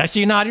 I see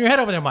you nodding your head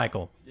over there,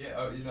 Michael. Yeah,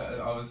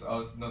 I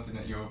was nodding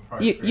at your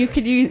You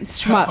could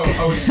use schmuck.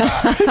 Holding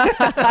back.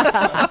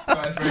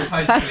 That's very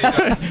tastefully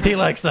done. He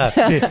likes that.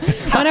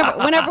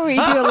 Whenever we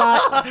do a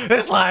lot...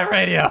 It's live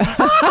radio.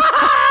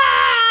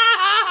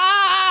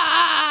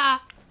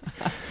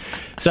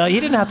 So he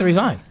didn't have to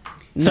resign.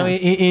 No. So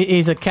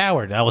he's a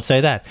coward, I would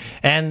say that.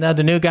 And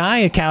the new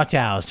guy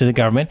kowtows to the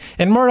government.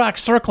 And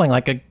Murdoch's circling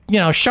like a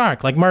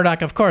shark. Like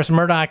Murdoch, of course.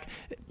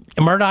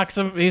 Murdoch's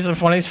he's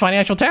one of these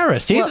financial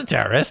terrorists. He's a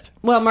terrorist.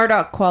 Well,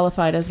 Murdoch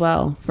qualified as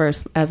well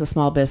as a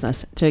small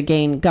business to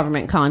gain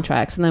government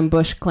contracts. And then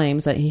Bush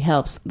claims that he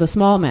helps the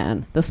small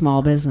man, the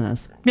small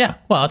business. Yeah,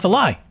 well, it's a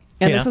lie.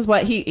 And this is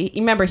what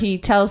he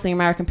tells the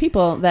American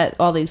people that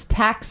all these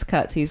tax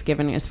cuts he's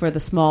giving is for the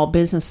small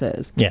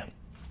businesses. Yeah.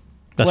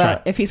 That's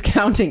right. If he's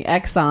counting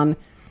Exxon,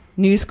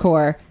 News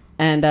Corp,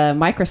 and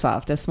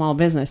Microsoft as small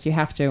business, you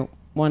have to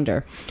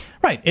wonder.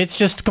 Right. It's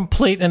just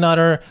complete and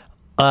utter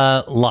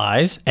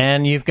lies,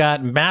 and you've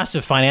got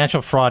massive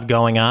financial fraud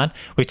going on.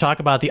 We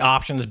talk about the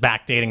options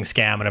backdating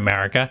scam in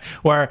America,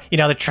 where,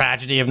 the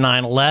tragedy of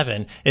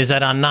 9/11 is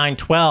that on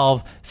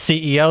 9/12,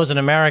 CEOs in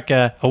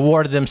America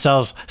awarded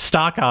themselves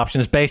stock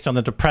options based on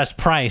the depressed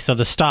price of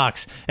the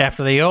stocks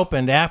after they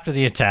opened after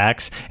the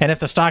attacks. And if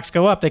the stocks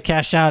go up, they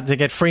cash out, they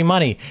get free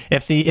money.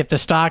 If the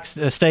stocks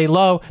stay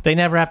low, they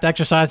never have to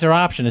exercise their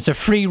option. It's a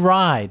free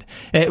ride.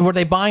 Were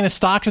they buying the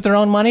stocks with their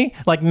own money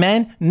like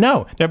men?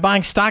 No, they're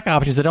buying stock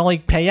options that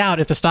only pay out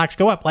if the stocks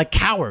go up, like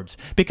cowards,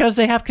 because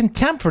they have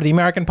contempt for the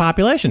American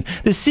population.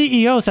 The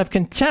CEOs have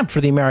contempt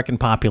for the American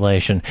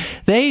population.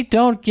 They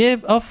don't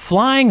give a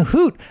flying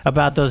hoot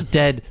about those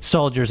dead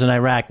soldiers in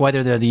Iraq,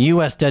 whether they're the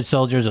U.S. dead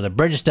soldiers or the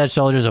British dead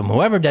soldiers or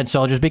whoever dead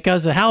soldiers,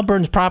 because the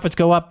Halliburton's profits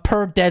go up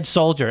per dead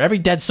soldier. Every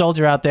dead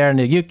soldier out there in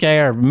the UK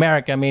or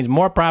America means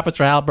more profits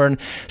for Halliburton.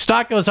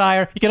 Stock goes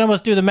higher. You can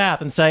almost do the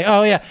math and say,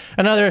 oh yeah,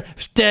 another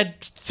dead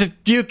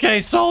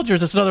UK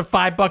soldiers, it's another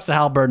 $5 a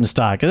Halliburton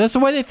stock. And that's the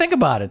way they think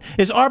about it.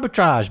 It's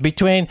arbitrage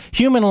between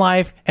human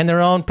life and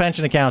their own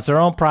pension accounts, their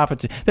own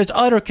profits. There's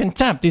utter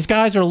contempt. These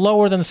guys are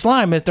lower than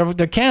slime.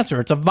 They're cancer.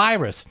 It's a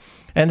virus.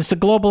 And it's a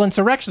global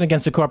insurrection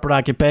against the corporate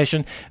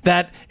occupation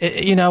that,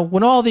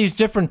 when all these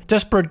different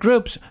disparate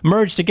groups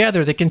merge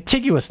together, the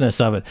contiguousness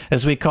of it,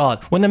 as we call it,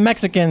 when the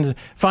Mexicans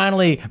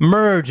finally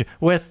merge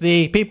with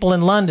the people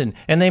in London,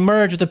 and they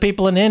merge with the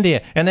people in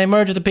India, and they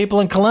merge with the people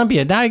in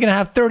Colombia, now you're going to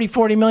have 30,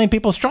 40 million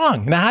people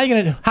strong. Now,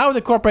 how are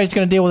the corporations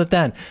going to deal with it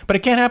then? But it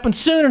can't happen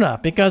soon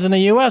enough, because in the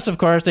U.S., of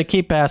course, they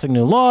keep passing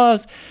new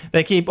laws,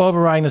 they keep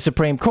overriding the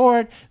Supreme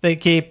Court, they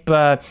keep,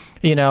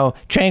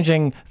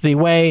 changing the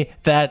way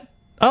that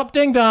Up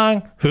ding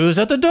dong. Who's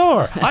at the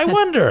door? I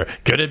wonder.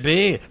 Could it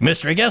be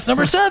mystery guest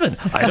number 7?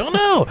 I don't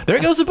know. There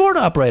goes the board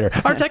operator.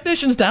 Our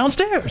technician's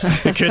downstairs.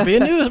 It could be a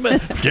newsman.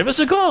 Give us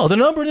a call. The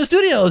number in the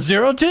studio is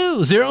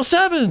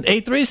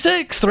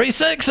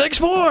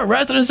 0207-836-3664.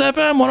 Residence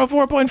FM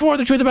 104.4.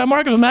 The Truth About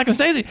Markets with Mac and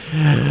Stacy.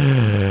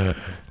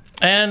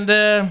 And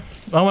I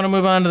want to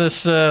move on to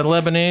this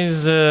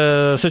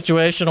Lebanese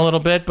situation a little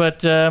bit.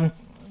 But,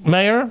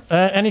 Mayor,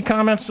 any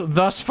comments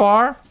thus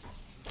far?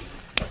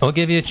 I'll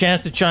give you a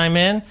chance to chime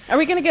in. Are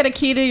we going to get a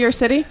key to your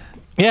city?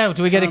 Yeah,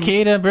 do we get a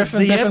key to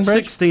Biffinbridge? The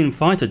F-16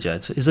 fighter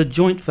jet is a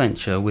joint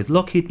venture with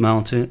Lockheed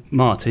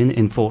Martin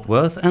in Fort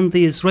Worth and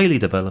the Israeli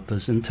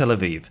developers in Tel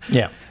Aviv.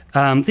 Yeah.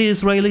 The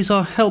Israelis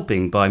are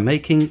helping by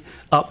making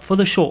up for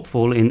the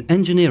shortfall in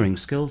engineering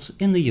skills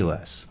in the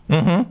US.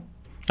 Mm-hmm.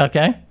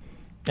 Okay.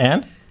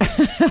 And?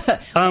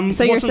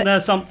 So wasn't there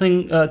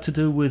something to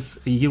do with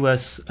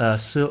US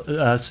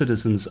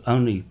citizens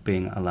only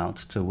being allowed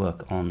to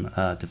work on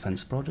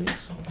defense projects?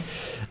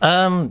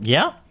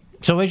 Yeah.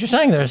 So what you're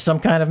saying, there's some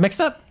kind of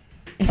mix-up?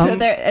 So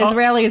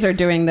Israelis are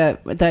doing the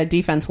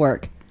defense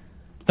work.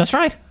 That's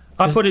right.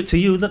 I put it to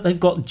you that they've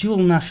got dual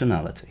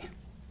nationality.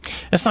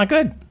 That's not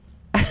good.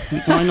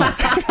 Why not?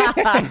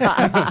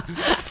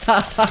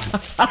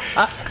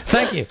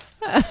 Thank you.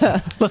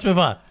 Let's move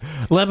on.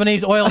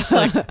 Lebanese oil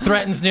slick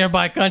threatens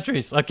nearby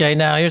countries. Okay,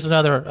 now here's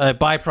another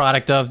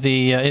byproduct of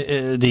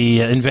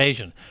the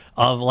invasion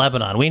of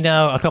Lebanon. We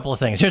know a couple of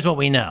things. Here's what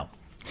we know.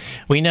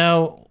 We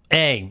know,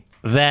 A,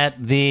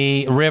 that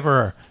the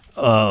river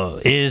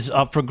is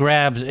up for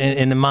grabs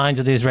in the minds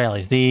of the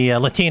Israelis. The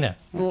Litani.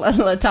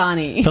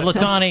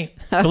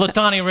 The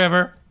Litani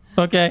River.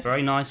 Okay.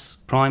 Very nice,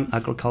 prime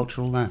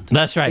agricultural land.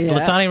 That's right. Yeah.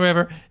 The Litani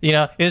River.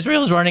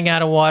 Israel's running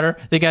out of water.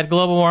 They got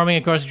global warming,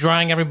 of course,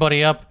 drying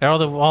everybody up.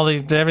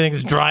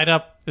 Everything's dried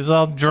up. It's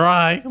all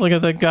dry. Look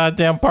at the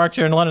goddamn parks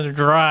here in London. They're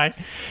dry.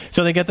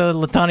 So they get the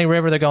Litani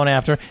River they're going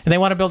after, and they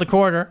want to build a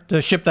corridor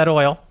to ship that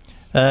oil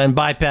and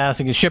bypass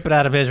and ship it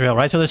out of Israel,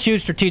 right? So there's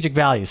huge strategic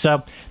value.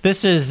 So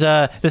this is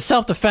the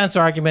self-defense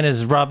argument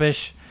is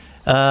rubbish.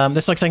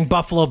 This looks like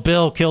Buffalo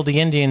Bill killed the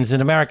Indians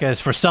in America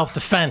is for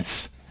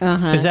self-defense.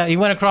 Uh-huh. He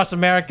went across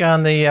America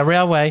on the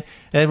railway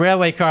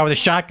car with a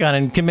shotgun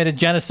and committed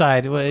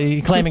genocide,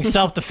 claiming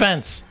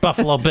self-defense.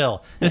 Buffalo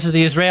Bill. This is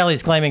the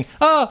Israelis claiming,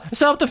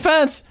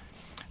 self-defense.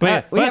 We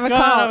have a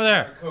call over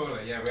there.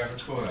 We have a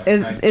caller.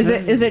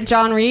 Is it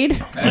John Reed?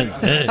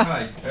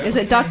 Is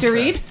it Dr.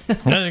 Reed?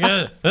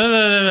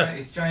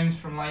 It's James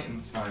from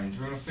Leytonstone. Do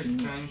you want to speak to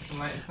James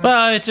from Leytonstone?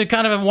 Well, it's a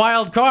kind of a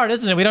wild card,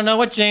 isn't it? We don't know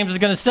what James is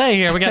going to say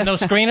here. We got no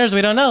screeners.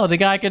 We don't know. The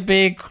guy could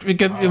be.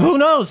 Who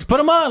knows? Put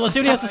him on. Let's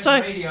see what he has to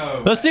say.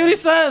 Radio. Let's see what he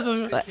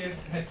says.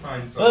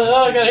 Headphones.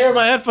 I got to hear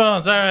my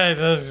headphones. All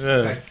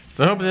right.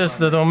 I hope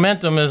the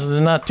momentum is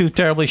not too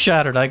terribly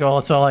shattered.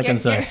 That's all I can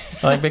say.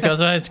 Because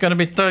it's going to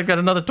be got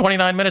another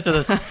 29 minutes of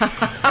this.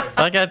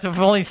 I got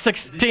only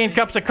 16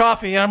 cups of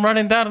coffee, and I'm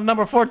running down to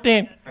number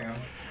 14. Hang on.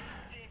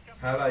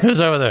 Hello. Who's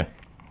over there?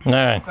 All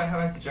right. Say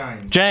hello to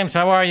James. James,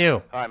 how are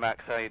you? Hi,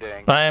 Max. How are you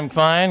doing? I am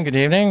fine. Good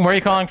evening. Where are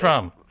you calling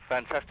from?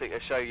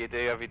 Fantastic show you do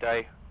every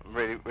day.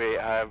 Really great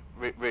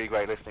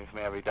listening to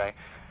me every day.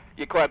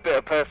 You're quite a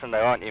bitter person,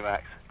 though, aren't you,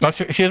 Max? Oh,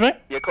 excuse me?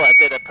 You're quite a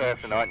bitter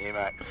person, aren't you,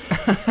 Max?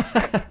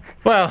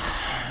 Well,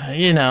 I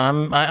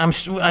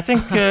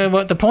think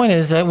what the point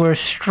is that we're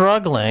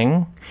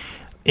struggling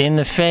in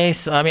the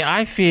face.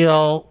 I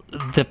feel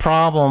the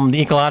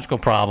ecological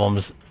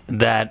problems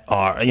that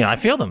are, I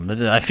feel them.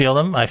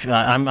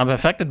 I'm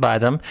affected by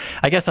them.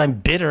 I guess I'm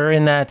bitter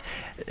in that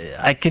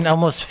I can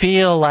almost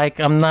feel like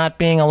I'm not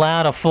being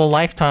allowed a full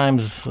lifetime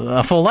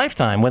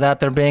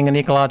without there being an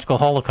ecological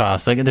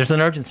holocaust. There's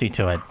an urgency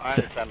to it. I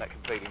understand that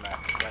completely,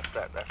 Max.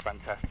 That's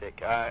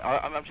fantastic.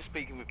 I'm just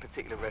speaking with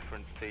particular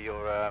reference to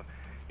your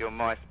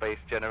Myspace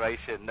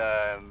generation.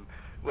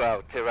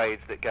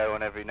 Tirades that go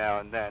on every now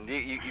and then.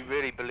 You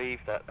really believe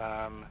that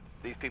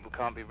these people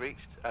can't be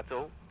reached at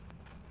all?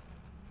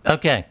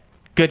 Okay,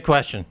 good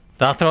question.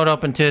 I'll throw it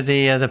open to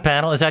the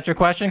panel. Is that your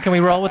question? Can we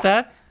roll with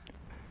that?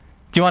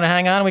 Do you want to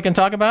hang on and we can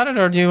talk about it,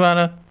 or do you want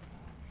to?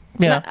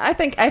 No, I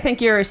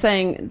think you're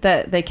saying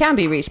that they can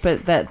be reached,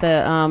 but that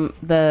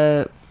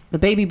the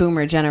baby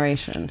boomer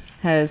generation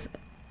has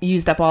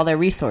used up all their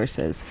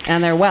resources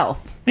and their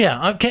wealth.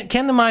 Yeah,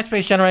 can the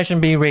MySpace generation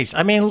be reached?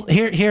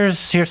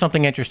 Here's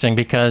something interesting,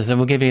 because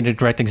we'll give you a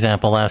direct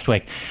example. Last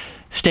week,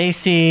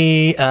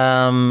 Stacy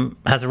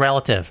has a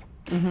relative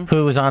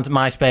who was on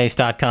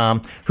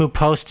MySpace.com who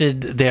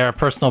posted their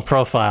personal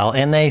profile,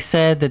 and they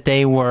said that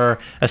they were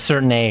a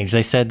certain age.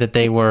 They said that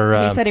they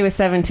were... he said he was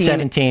 17,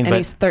 and but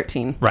he's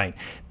 13. Right.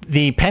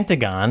 The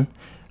Pentagon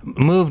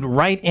moved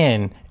right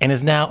in and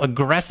is now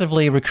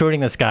aggressively recruiting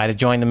this guy to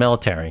join the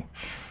military.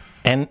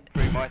 And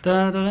through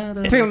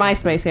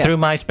MySpace, yeah. Through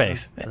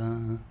MySpace.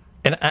 And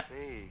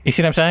you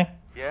see what I'm saying?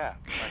 Yeah,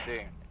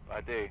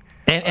 I do.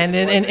 And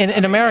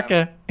in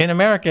America,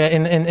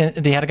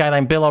 they had a guy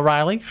named Bill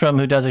O'Reilly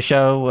who does a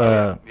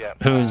show.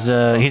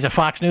 He's a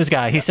Fox News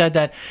guy. He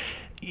said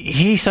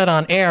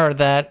on air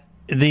that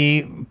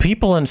the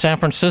people in San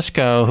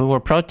Francisco who were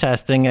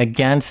protesting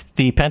against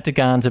the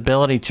Pentagon's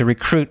ability to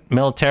recruit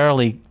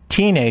militarily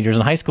teenagers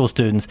and high school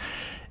students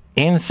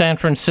in San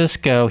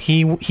Francisco,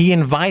 he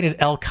invited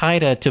Al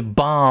Qaeda to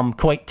bomb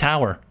Kuwait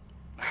Tower.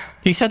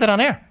 He said that on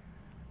air.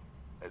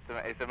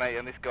 It's amazing.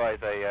 And this guy's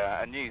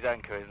a news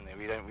anchor, isn't he?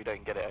 We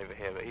don't get it over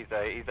here, but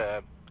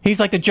he's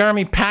like the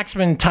Jeremy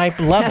Paxman type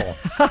level.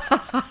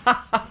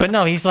 But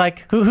no, he's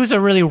like who's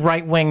a really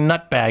right wing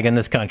nutbag in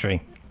this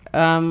country?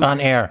 On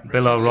air.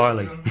 Bill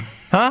O'Reilly.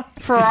 Huh?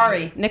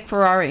 Nick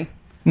Ferrari.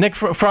 Nick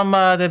from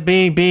the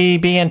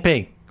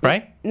BNP,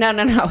 right?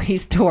 No,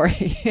 he's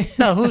Tory.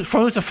 No,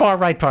 who's the far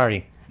right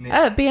party?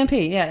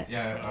 BNP, yeah.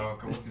 Yeah,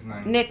 what's his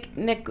name?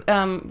 Nick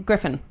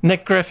Griffin.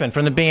 Nick Griffin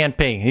from the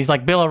BNP. He's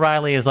like Bill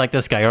O'Reilly is like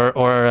this guy,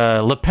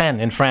 or Le Pen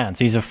in France.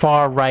 He's a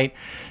far right,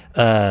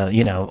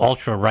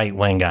 ultra right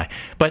wing guy.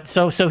 But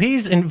so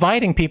he's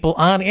inviting people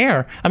on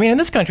air. I mean, in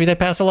this country, they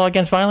passed a law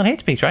against violent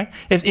hate speech, right?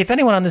 If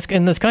anyone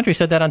in this country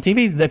said that on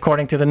TV,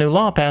 according to the new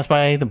law passed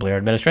by the Blair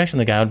administration,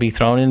 the guy would be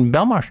thrown in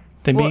Belmarsh.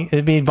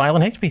 It'd be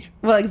violent hate speech.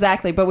 Well,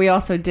 exactly. But we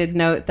also did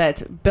note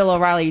that Bill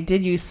O'Reilly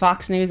did use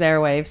Fox News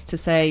airwaves to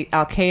say,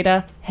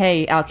 Al-Qaeda,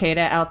 hey,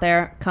 Al-Qaeda out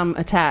there, come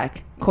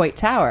attack Kuwait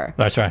Tower.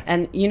 That's right.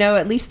 And,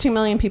 at least 2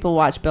 million people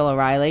watch Bill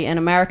O'Reilly, and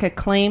America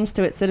claims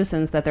to its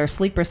citizens that there are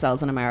sleeper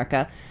cells in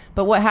America.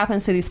 But what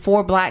happens to these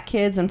 4 black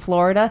kids in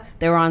Florida?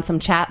 They were on some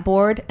chat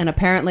board, and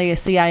apparently a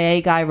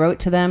CIA guy wrote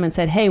to them and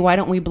said, hey, why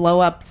don't we blow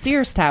up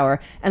Sears Tower?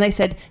 And they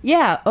said,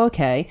 yeah,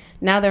 okay.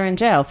 Now they're in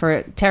jail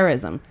for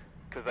terrorism.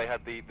 Because they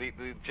had the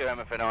germ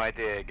of an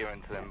idea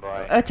given to them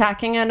by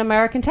attacking an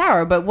American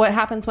tower. But what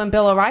happens when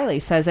Bill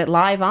O'Reilly says it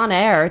live on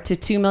air to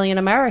 2 million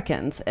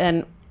Americans?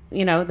 And,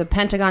 the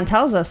Pentagon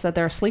tells us that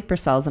there are sleeper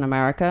cells in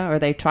America, or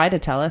they try to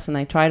tell us, and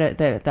they try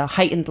to, the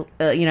heightened,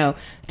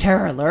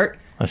 terror alert.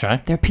 That's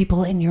right. There are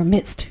people in your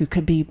midst who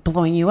could be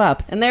blowing you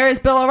up. And there is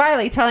Bill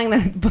O'Reilly telling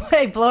them,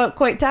 hey, blow up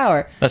Kuwait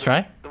Tower. That's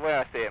right. The way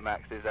I see it,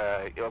 Max, is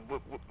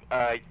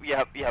you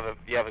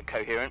have a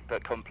coherent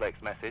but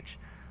complex message.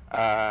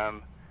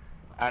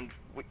 And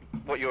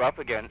what you're up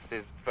against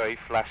is very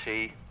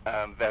flashy,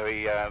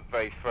 very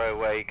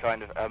throwaway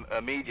kind of a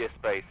media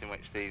space in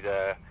which these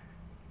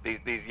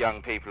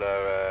young people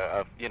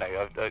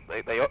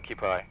they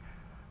occupy.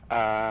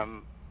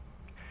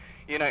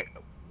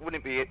 Wouldn't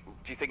it be?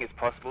 Do you think it's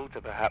possible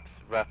to perhaps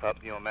wrap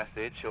up your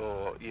message,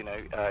 or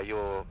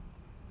the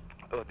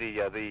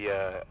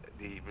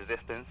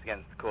resistance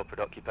against corporate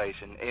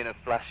occupation in a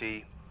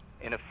flashy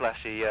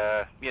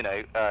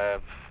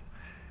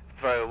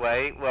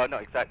throwaway, well,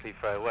 not exactly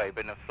throwaway,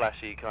 but in a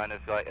flashy kind of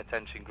like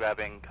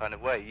attention-grabbing kind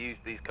of way? Use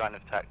these kind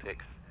of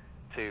tactics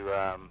to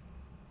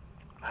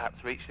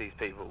perhaps reach these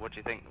people. What do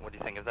you think? What do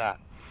you think of that?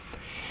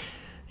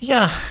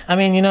 Yeah, I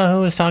mean,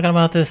 who was talking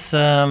about this?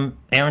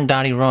 Erin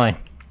Dottie Roy.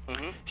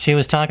 Mm-hmm. She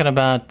was talking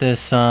about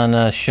this on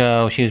a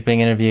show. She was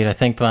being interviewed, I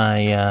think,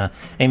 by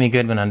Amy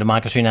Goodman on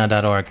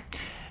democracynow.org.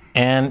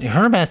 And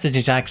her message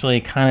is actually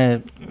kind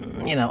of,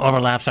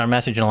 overlaps our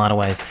message in a lot of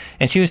ways.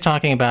 And she was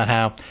talking about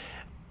how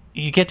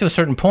you get to a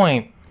certain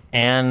point,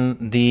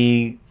 and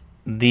the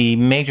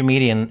major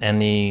media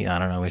and the, I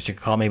don't know, what you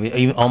could call maybe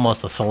even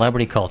almost the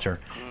celebrity culture,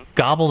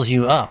 gobbles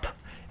you up,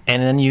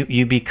 and then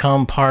you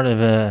become part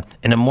of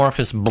an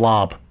amorphous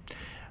blob,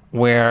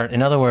 where,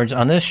 in other words,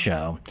 on this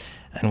show,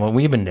 and what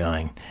we've been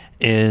doing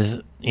is,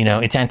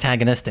 it's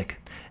antagonistic.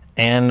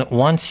 And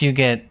once you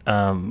get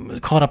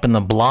caught up in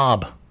the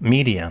blob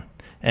media,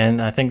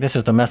 and I think this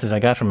is the message I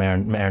got from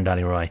Erin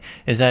Dottie Roy,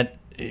 is that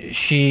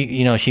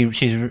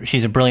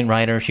she's a brilliant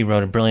writer. She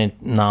wrote a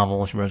brilliant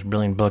novel. She wrote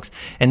brilliant books.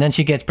 And then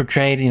she gets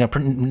portrayed,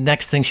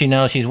 next thing she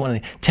knows, she's one of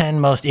the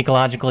 10 most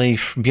ecologically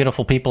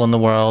beautiful people in the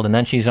world. And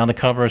then she's on the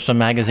cover of some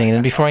magazine.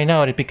 And before you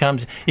know it,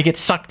 you get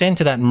sucked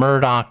into that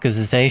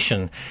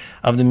Murdochization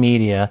of the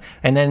media.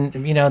 And then,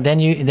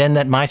 then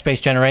that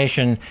Myspace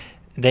generation,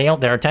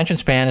 their attention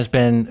span has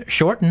been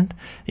shortened,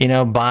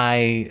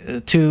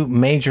 by 2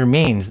 major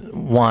means.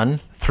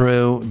 One,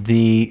 through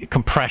the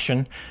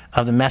compression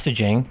of the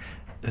messaging,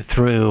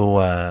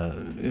 through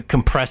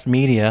compressed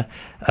media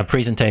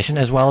presentation,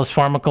 as well as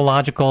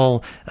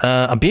pharmacological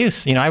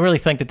abuse. I really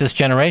think that this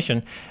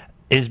generation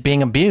is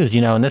being abused,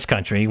 in this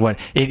country.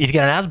 If you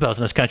get an asbestos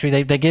in this country,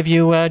 they give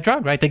you a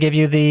drug, right? They give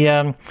you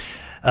the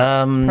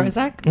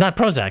Prozac? Not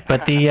Prozac,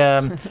 but the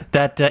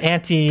that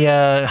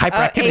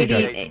anti-hyperactivity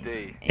drug.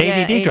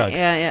 ADD drugs.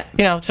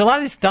 Yeah. So a lot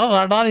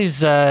of these,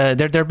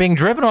 they're being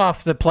driven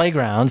off the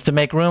playgrounds to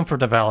make room for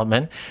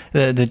development.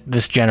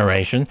 This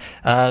generation,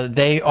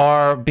 they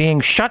are being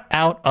shut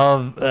out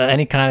of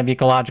any kind of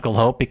ecological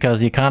hope because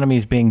the economy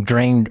is being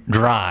drained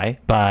dry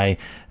by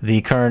the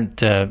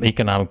current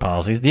economic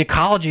policies. The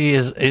ecology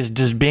is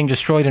just being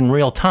destroyed in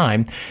real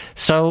time.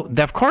 So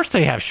of course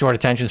they have short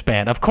attention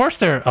span. Of course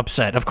they're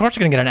upset. Of course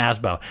they're going to get an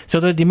ASBO. So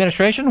the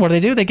administration, what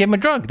do? They give them a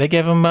drug. They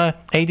give them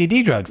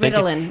ADD drugs.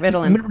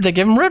 Ritalin. They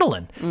give them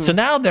Ritalin. So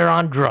now they're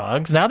on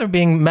drugs. Now they're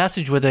being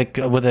messaged with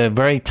a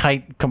very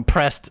tight,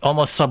 compressed,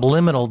 almost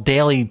subliminal,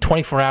 daily,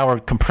 24-hour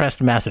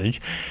compressed message,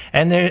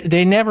 and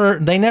they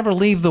never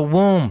leave the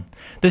womb.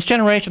 This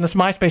generation, this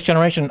MySpace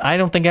generation, I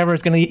don't think ever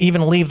is going to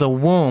even leave the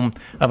womb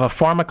of a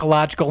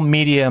pharmacological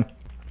media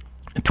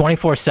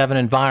 24/7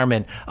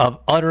 environment of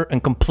utter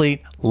and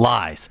complete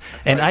lies.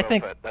 And I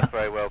think that's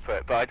very well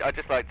put. But I'd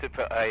just like to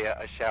put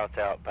a shout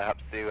out,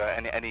 perhaps, to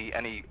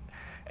any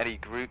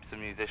groups of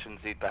musicians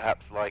who'd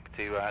perhaps like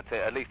to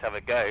at least have a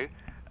go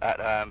at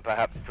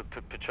perhaps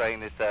portraying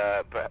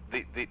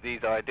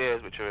these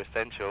ideas, which are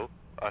essential,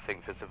 I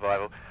think, for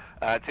survival.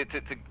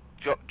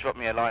 To drop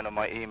me a line on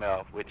my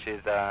email, which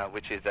is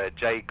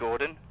J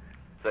Gordon.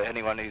 So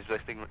anyone who's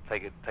listening,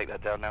 take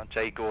that down now.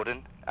 J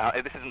Gordon.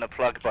 This isn't a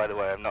plug, by the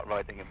way. I'm not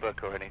writing a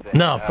book or anything.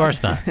 No, of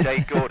course not.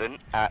 J Gordon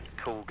at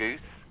coolgoose.com.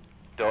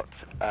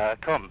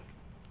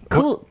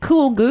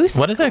 Cool Goose.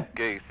 What is it?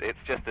 Goose. It's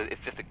just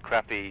a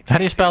crappy. How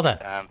do you spell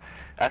that?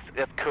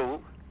 That's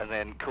cool, and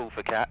then cool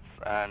for cats,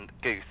 and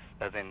goose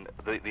as in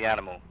the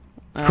animal.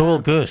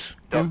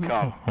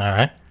 Coolgoose.com. All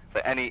right. So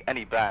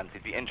any bands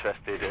who'd be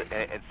interested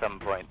at some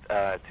point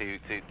to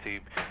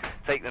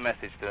take the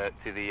message to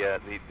the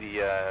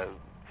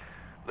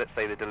let's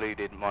say the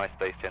deluded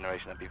MySpace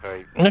generation, that'd be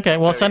very okay.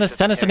 Well, send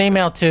us an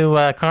email to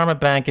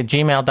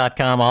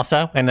karmabank@gmail.com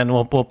also, and then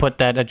we'll put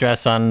that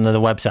address on the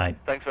website.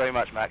 Thanks very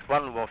much, Max.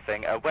 One more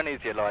thing. When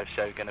is your live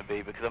show going to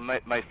be? Because I'm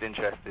most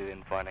interested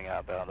in finding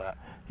out about that.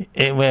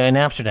 We're in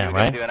Amsterdam,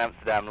 right? Do an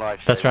Amsterdam live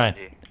show. That's right.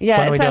 Yeah,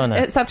 when are we doing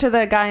that? It's up to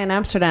the guy in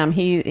Amsterdam.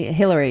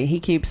 Hillary. He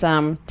keeps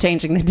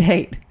changing the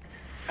date.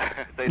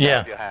 So you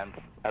have your hands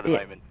at the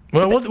moment.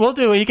 Well, we'll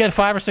do. You get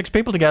 5 or 6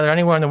 people together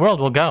anywhere in the world,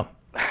 we'll go.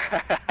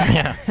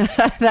 Yeah,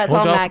 that's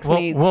all Max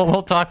needs.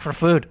 We'll talk for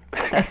food.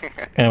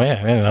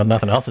 Anyway, we have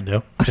nothing else to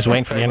do. Just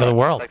waiting for the end of the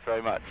world. Thanks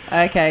very much.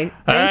 Okay.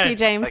 Thank you,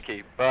 James. Thank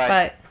you.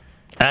 Bye.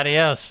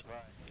 Adios.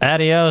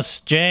 Adios,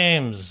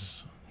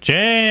 James.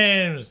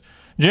 Yeah.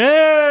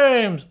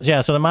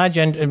 So the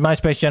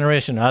MySpace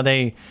generation, are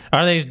they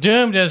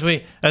doomed as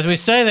we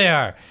say they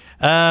are?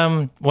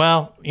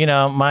 Well,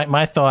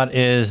 my thought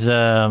is,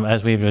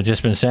 as we've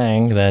just been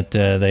saying, that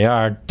they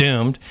are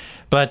doomed.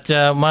 But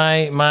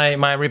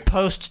my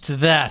riposte to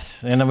that,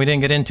 and we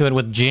didn't get into it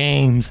with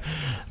James,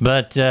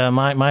 but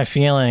my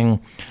feeling,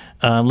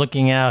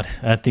 looking out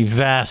at the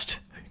vast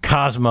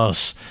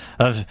cosmos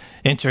of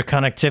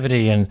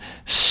interconnectivity and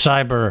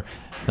cyber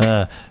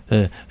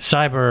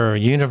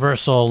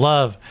universal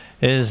love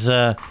is,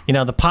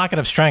 the pocket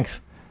of strength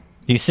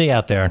you see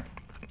out there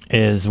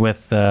is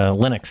with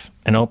Linux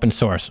and open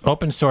source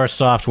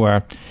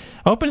software.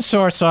 Open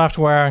source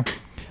software,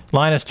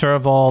 Linus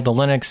Torvald, the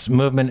Linux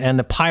movement, and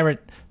the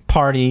Pirate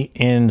Party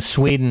in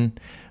Sweden,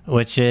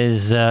 which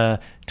is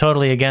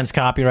totally against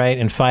copyright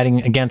and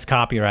fighting against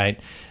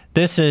copyright.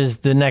 This is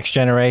the next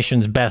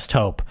generation's best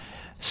hope.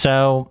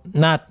 So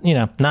not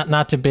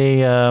to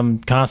be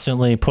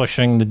constantly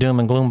pushing the doom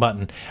and gloom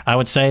button. I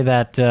would say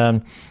that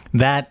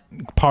that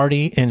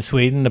party in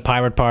Sweden, the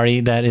Pirate Party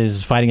that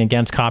is fighting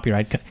against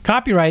copyright.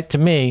 Copyright, to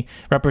me,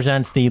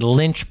 represents the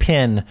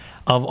linchpin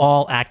of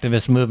all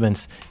activist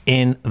movements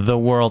in the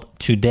world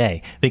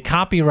today. The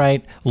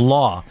copyright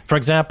law, for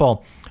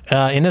example,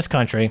 in this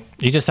country,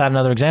 you just had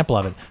another example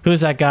of it.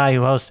 Who's that guy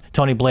who hosts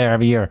Tony Blair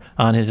every year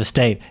on his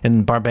estate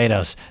in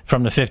Barbados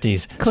from the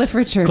 50s? Cliff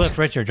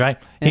Richard, right?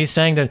 Yeah. He's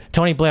saying to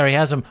Tony Blair, he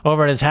has him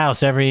over at his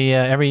house every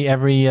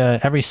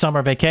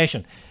summer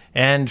vacation.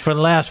 And for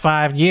the last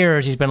 5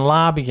 years, he's been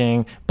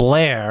lobbying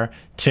Blair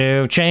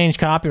to change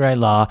copyright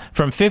law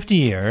from 50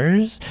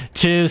 years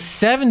to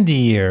 70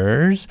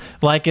 years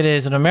like it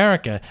is in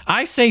America.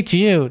 I say to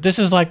you, this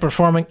is like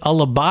performing a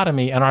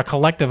lobotomy in our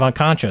collective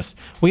unconscious.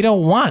 We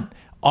don't want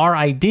our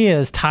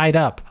ideas tied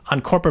up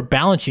on corporate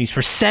balance sheets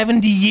for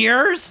 70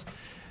 years.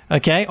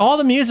 Okay, all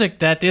the music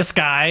that this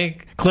guy,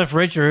 Cliff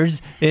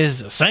Richards,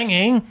 is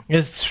singing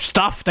is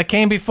stuff that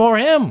came before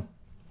him.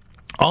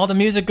 All the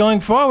music going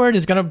forward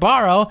is going to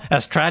borrow,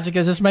 as tragic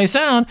as this may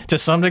sound, to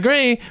some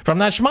degree, from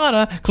that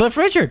schmata, Cliff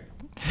Richard.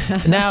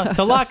 Now,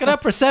 to lock it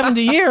up for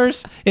 70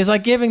 years is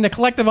like giving the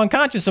collective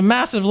unconscious a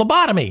massive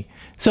lobotomy.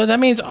 So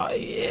that means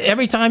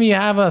every time you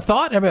have a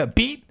thought, every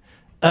beat,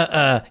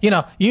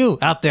 you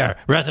out there,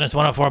 Resonance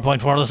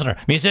 104.4 listener,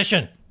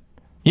 musician,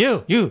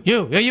 you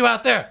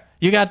out there,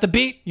 you got the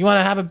beat? You want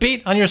to have a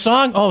beat on your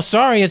song? Oh,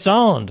 sorry, it's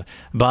owned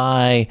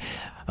by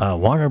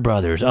Warner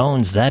Brothers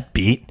owns that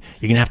beat.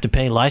 You're going to have to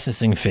pay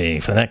licensing fee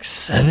for the next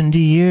 70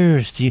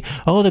 years.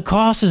 The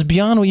cost is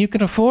beyond what you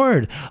can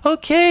afford.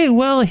 Okay,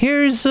 well,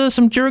 here's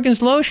some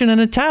Jergens lotion and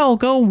a towel.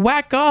 Go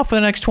whack off for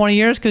the next 20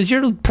 years because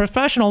your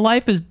professional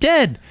life is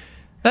dead.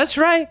 That's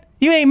right.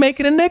 You ain't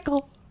making a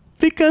nickel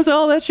because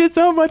all that shit's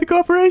owned by the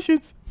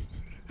corporations.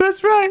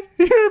 That's right.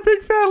 You're a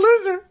big fat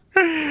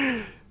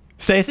loser.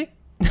 Stacy?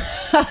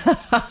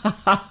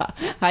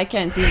 I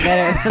can't do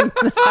better than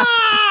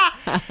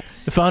that.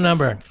 The phone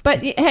number.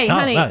 But hey,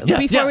 honey,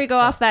 before we go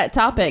off that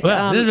topic,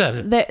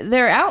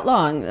 they're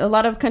outlawing. A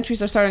lot of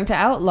countries are starting to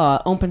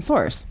outlaw open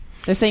source.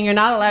 They're saying you're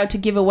not allowed to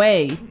give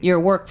away your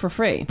work for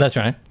free. That's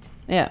right.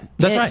 Yeah.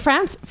 That's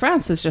right.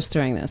 France is just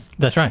doing this.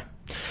 That's right.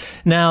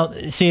 Now,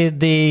 see,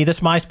 this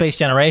MySpace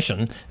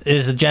generation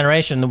is the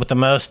generation with the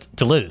most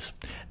to lose.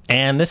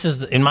 And this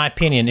is, in my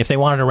opinion, if they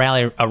wanted to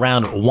rally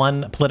around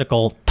one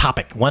political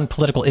topic, one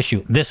political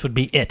issue, this would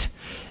be it.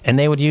 And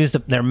they would use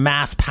their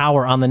mass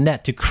power on the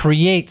net to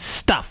create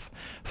stuff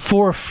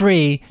for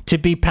free to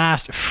be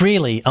passed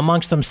freely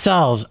amongst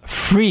themselves.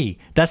 Free.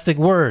 That's the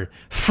word.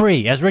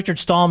 Free. As Richard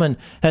Stallman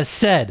has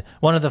said,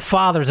 one of the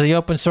fathers of the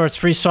open source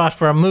free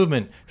software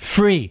movement,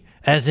 free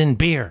as in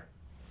beer.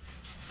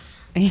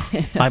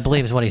 I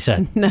believe is what he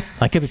said. No.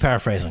 I could be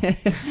paraphrasing.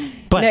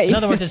 But in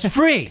other words, it's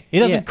free. It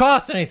doesn't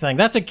cost anything.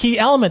 That's a key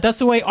element. That's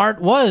the way art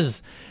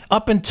was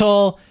up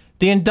until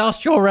the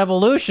Industrial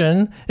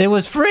Revolution. It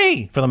was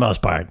free for the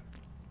most part.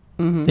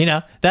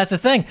 Mm-hmm. That's the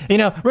thing.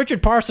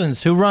 Richard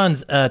Parsons, who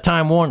runs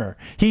Time Warner,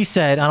 he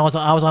said, I was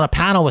on a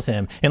panel with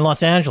him in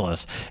Los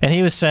Angeles, and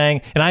he was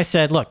saying, and I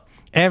said, look,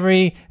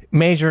 every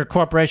major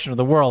corporation of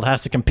the world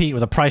has to compete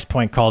with a price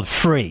point called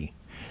free.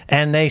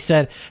 And they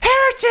said,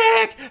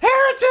 heretic!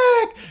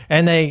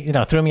 And they,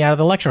 threw me out of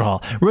the lecture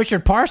hall.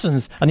 Richard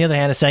Parsons, on the other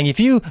hand, is saying, if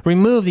you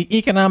remove the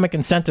economic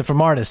incentive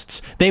from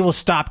artists, they will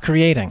stop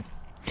creating.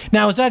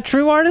 Now, is that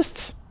true,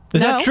 artists?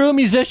 Is that true,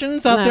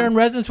 musicians out there in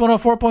Resonance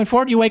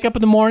 104.4? Do you wake up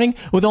in the morning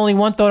with only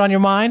one thought on your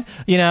mind?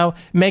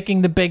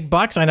 Making the big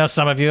bucks? I know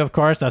some of you, of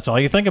course, that's all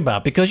you think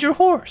about because you're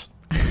whores.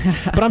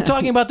 But I'm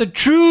talking about the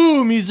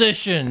true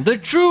musician, the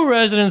true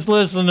Resonance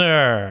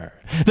listener,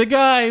 the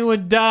guy who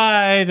would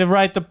die to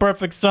write the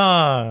perfect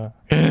song.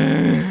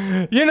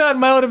 You're not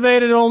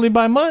motivated only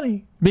by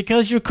money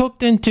because you're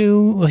cooked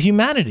into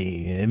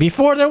humanity.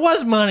 Before there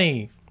was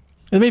money,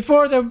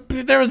 before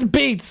there was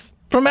beats.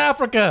 From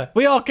Africa.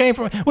 We all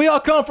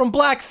come from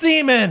black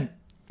semen.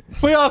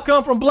 We all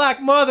come from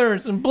black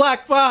mothers and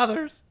black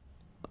fathers.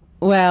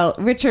 Well,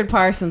 Richard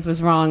Parsons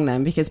was wrong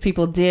then because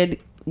people did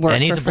work for free.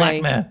 And he's a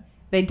black man.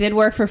 They did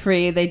work for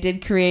free. They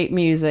did create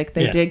music.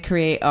 They did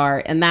create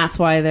art. And that's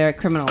why they're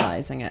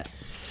criminalizing it.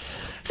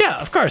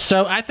 Yeah, of course.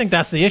 So I think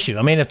that's the issue.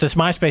 I mean, if this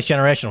MySpace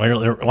generation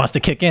wants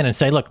to kick in and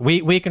say, look,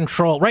 we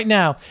control... Right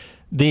now...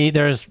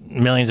 There's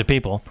millions of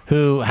people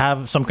who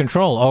have some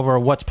control over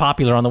what's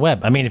popular on the web.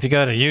 I mean, if you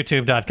go to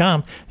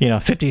youtube.com,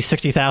 50,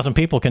 60,000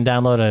 people can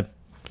download a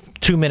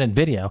 2-minute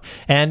video.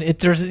 And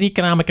there's an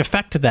economic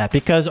effect to that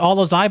because all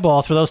those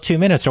eyeballs for those 2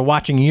 minutes are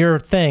watching your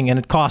thing and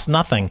it costs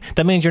nothing.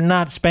 That means you're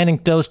not spending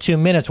those 2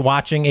 minutes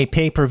watching a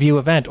pay-per-view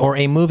event or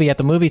a movie at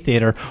the movie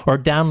theater or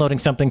downloading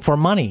something for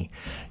money.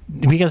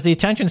 Because the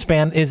attention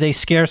span is a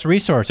scarce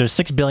resource. There's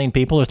 6 billion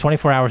people. There's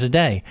 24 hours a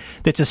day.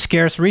 It's a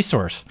scarce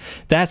resource.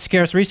 That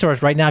scarce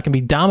resource right now can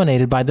be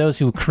dominated by those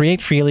who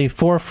create freely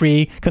for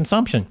free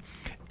consumption.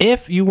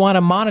 If you want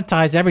to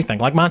monetize everything,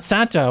 like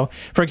Monsanto,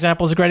 for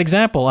example, is a great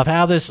example of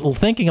how this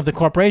thinking of the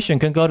corporation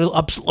can go to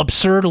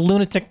absurd,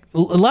 lunatic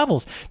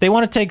levels. They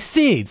want to take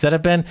seeds that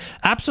have been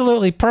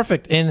absolutely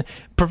perfect in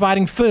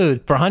providing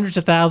food for hundreds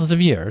of thousands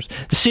of years.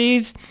 The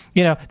seeds,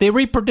 they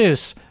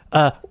reproduce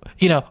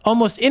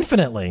almost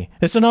infinitely.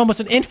 It's almost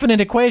an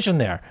infinite equation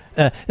there.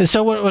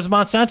 So what does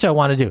Monsanto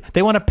want to do?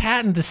 They want to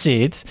patent the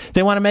seeds.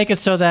 They want to make it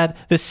so that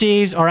the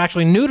seeds are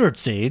actually neutered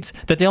seeds,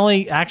 that they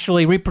only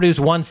actually reproduce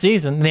one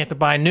season, and they have to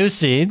buy new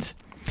seeds.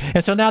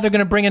 And so now they're going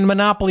to bring in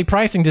monopoly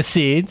pricing to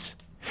seeds.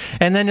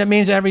 And then it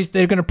means they're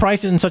going to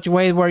price it in such a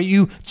way where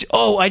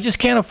I just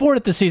can't afford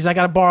it this season. I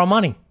got to borrow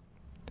money.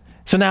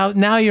 So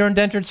now you're an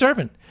indentured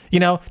servant.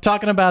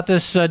 Talking about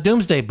this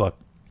Doomsday book.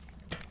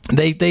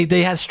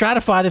 They had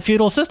stratified the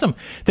feudal system.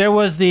 There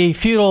was the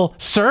feudal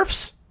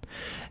serfs,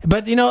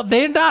 but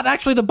they're not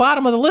actually the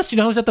bottom of the list. You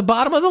know who's at the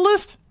bottom of the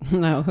list?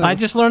 No. Who? I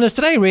just learned this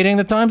today reading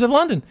the Times of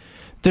London.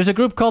 There's a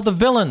group called the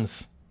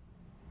villains.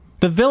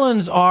 The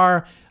villains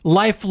are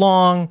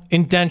lifelong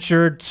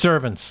indentured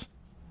servants.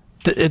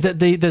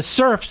 The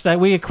serfs that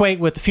we equate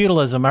with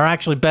feudalism are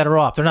actually better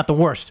off. They're not the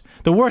worst.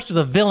 The worst are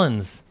the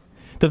villains.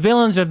 The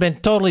villains have been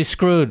totally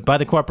screwed by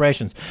the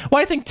corporations. Why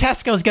do you think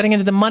Tesco's getting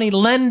into the money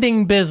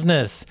lending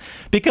business?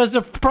 Because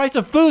the price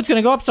of food's going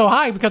to go up so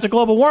high because of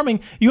global warming,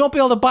 you won't be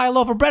able to buy a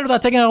loaf of bread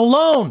without taking out a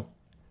loan.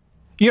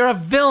 You're a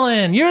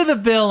villain. You're the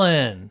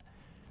villain.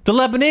 The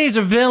Lebanese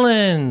are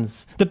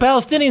villains. The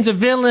Palestinians are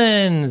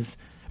villains.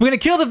 We're going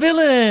to kill the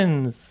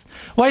villains.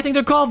 Why do you think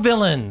they're called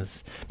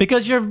villains?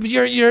 Because you're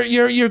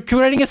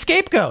creating a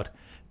scapegoat.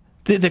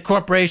 The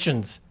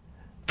corporations.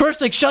 First,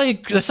 they sell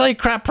you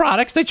crap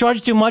products. They charge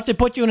you too much. They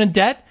put you in a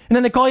debt, and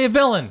then they call you a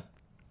villain.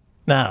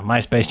 Nah,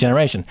 MySpace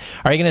generation.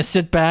 Are you going to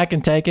sit back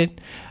and take it?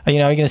 Are you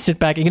going to sit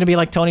back? Are you going to be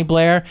like Tony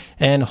Blair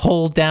and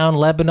hold down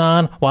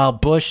Lebanon while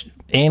Bush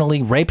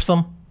anally rapes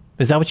them?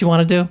 Is that what you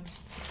want to do?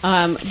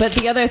 But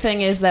the other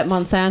thing is that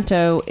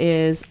Monsanto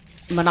is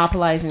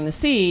monopolizing the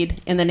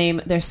seed in the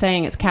name. They're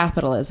saying it's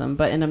capitalism,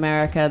 but in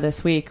America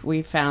this week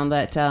we found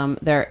that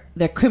they're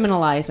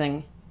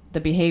criminalizing the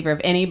behavior of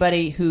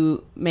anybody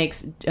who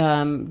makes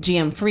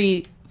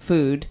GM-free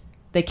food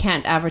they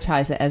can't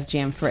advertise it as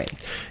GM free.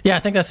 Yeah, I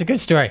think that's a good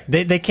story.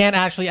 They can't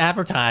actually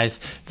advertise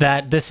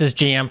that this is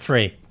GM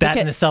free. That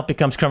in itself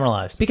becomes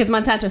criminalized. Because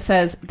Monsanto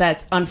says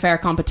that's unfair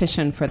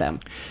competition for them.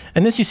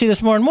 And you see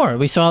this more and more.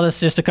 We saw this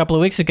just a couple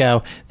of weeks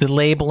ago, the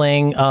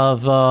labeling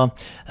of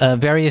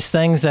various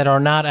things that are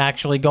not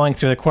actually going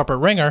through the corporate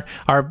ringer.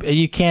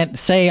 You can't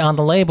say on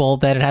the label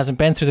that it hasn't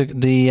been through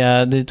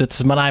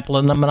the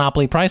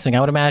monopoly pricing. I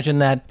would imagine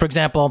that, for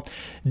example,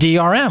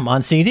 DRM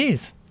on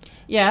CDs.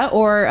 Yeah,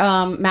 or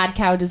mad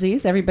cow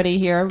disease. Everybody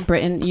here,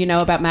 Britain, you know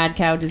about mad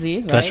cow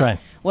disease, right? That's right.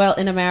 Well,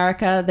 in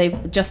America,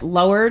 they've just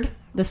lowered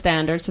the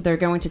standard, so they're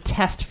going to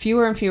test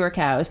fewer and fewer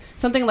cows.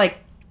 Something like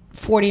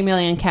 40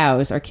 million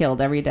cows are killed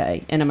every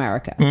day in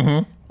America.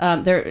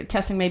 Mm-hmm. They're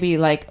testing maybe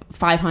like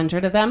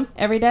 500 of them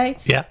every day.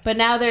 Yeah. But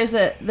now there's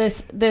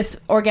this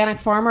organic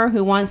farmer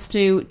who wants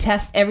to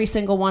test every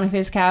single one of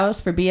his cows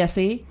for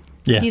BSE.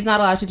 Yeah. He's not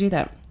allowed to do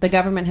that. The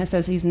government has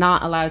says he's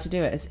not allowed to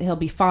do it. He'll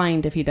be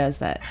fined if he does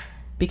that.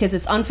 Because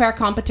it's unfair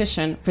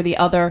competition for the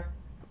other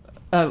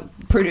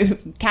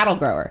cattle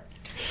grower.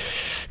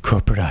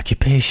 Corporate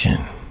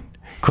occupation,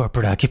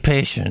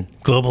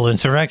 global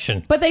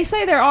insurrection. But they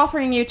say they're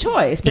offering you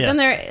choice, but then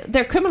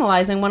they're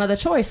criminalizing one of the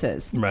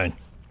choices. Right.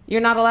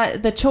 You're not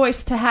allowed the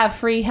choice to have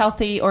free,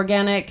 healthy,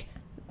 organic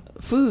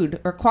food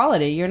or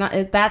quality. You're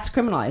not. That's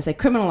criminalized. They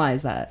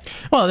criminalize that.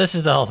 Well, this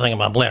is the whole thing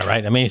about Blair,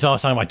 right? I mean, he's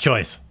always talking about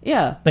choice.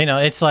 Yeah.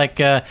 It's like,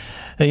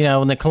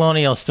 when the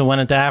colonials still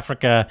went into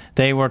Africa,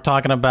 they were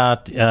talking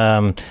about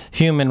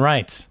human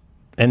rights,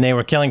 and they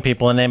were killing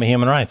people in the name of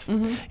human rights.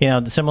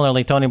 Mm-hmm.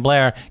 Similarly, Tony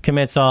Blair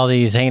commits all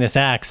these heinous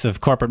acts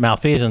of corporate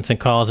malfeasance and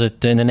calls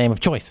it in the name of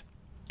choice.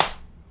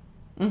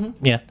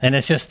 Mm-hmm. Yeah, and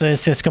it's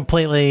just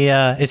completely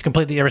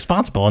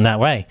irresponsible in that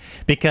way,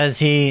 because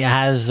he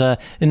has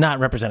not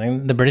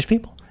representing the British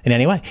people in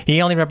any way.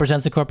 He only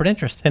represents the corporate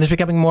interest, and it's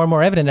becoming more and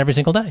more evident every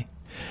single day.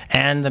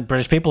 And the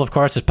British people, of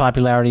course, his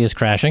popularity is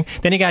crashing.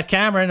 Then you got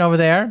Cameron over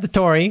there, the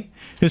Tory,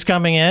 who's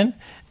coming in.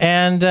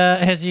 And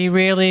has he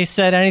really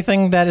said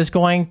anything that is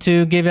going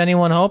to give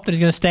anyone hope that he's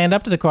going to stand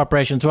up to the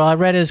corporations? Well, I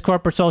read his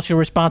corporate social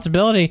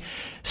responsibility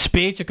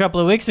speech a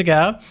couple of weeks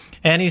ago,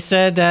 and he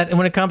said that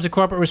when it comes to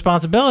corporate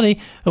responsibility,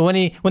 when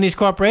these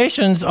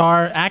corporations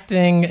are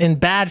acting in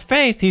bad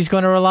faith, he's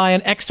going to rely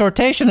on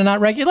exhortation and not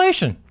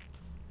regulation.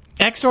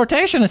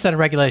 Exhortation instead of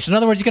regulation. In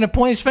other words, he's going to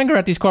point his finger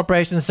at these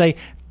corporations and say,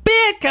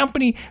 "Bad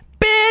company,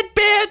 bad,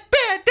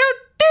 don't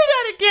do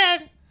that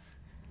again."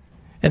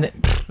 And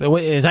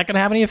is that going to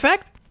have any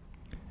effect?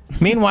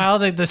 Meanwhile,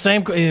 the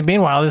same. What's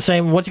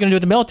he going to do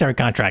with the military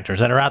contractors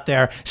that are out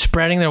there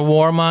spreading their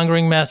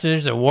warmongering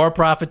message, their war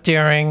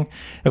profiteering?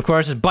 Of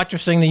course, it's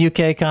buttressing the UK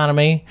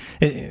economy.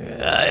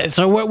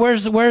 So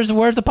where's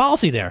the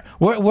policy there?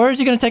 Where is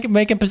he going to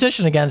make a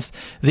position against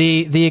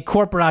the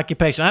corporate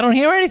occupation? I don't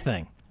hear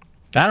anything.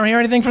 I don't hear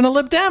anything from the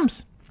Lib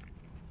Dems.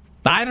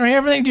 I don't hear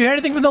everything. Do you hear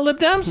anything from the Lib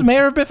Dems, the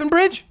Mayor of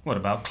Biffinbridge? What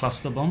about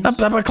cluster bombs?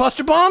 About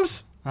cluster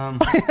bombs?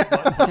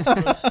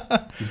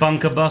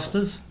 Bunker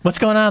busters? What's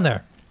going on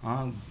there?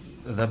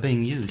 They're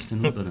being used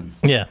in Lebanon.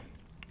 Yeah.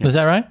 Is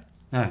that right?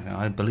 No,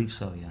 I believe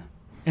so, yeah.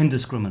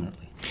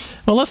 Indiscriminately.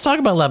 Well, let's talk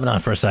about Lebanon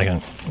for a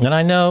second. And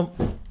I know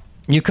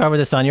you cover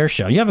this on your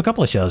show. You have a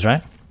couple of shows,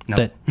 right?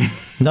 No.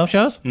 No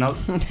shows? No.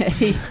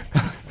 He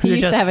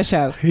used to have a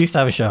show. He used to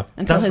have a show.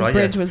 Until his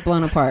bridge was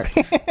blown apart.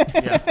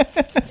 Yeah.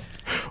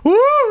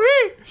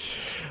 Woo-wee!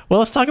 Well,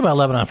 let's talk about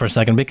Lebanon for a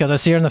second, because I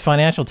see here in the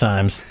Financial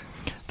Times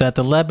that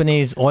the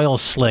Lebanese oil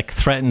slick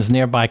threatens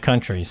nearby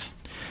countries.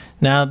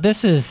 Now,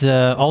 this is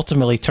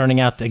ultimately turning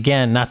out,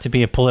 again, not to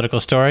be a political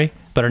story,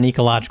 but an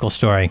ecological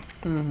story.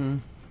 Mm-hmm.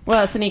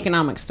 Well, it's an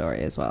economic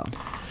story as well.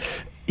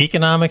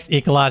 Economics,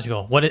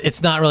 ecological.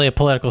 It's not really a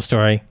political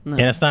story, and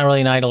it's not really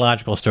an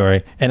ideological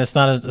story, and it's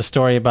not a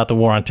story about the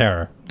war on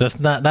terror. That's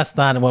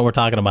not what we're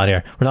talking about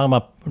here. We're talking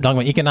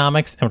about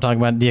economics, and we're talking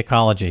about the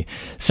ecology.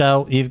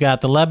 So you've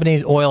got the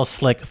Lebanese oil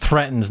slick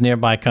threatens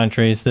nearby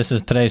countries. This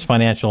is today's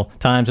Financial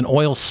Times. An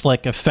oil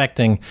slick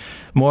affecting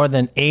more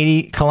than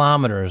 80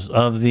 kilometers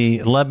of the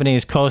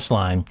Lebanese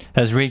coastline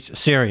has reached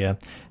Syria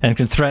and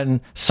can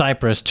threaten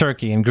Cyprus,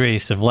 Turkey, and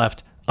Greece if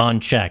left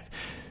unchecked.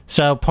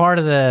 So part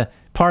of the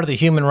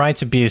human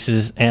rights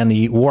abuses and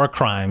the war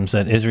crimes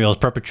that Israel is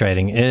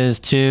perpetrating is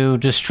to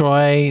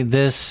destroy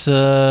this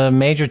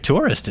major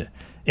tourist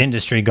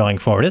industry going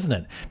forward, isn't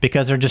it?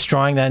 Because they're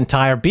destroying that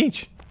entire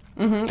beach.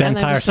 Mm-hmm. The and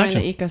entire destroying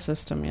section. The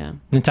ecosystem, yeah.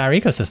 The entire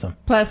ecosystem.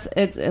 Plus,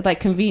 it like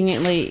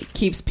conveniently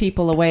keeps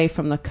people away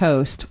from the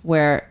coast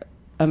where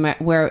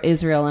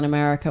Israel and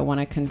America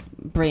want to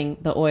bring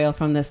the oil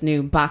from this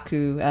new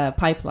Baku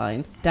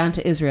pipeline down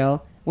to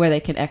Israel, where they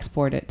can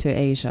export it to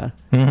Asia.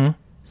 Mm-hmm.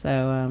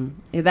 So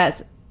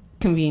that's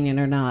convenient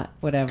or not,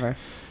 whatever.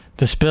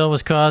 The spill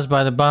was caused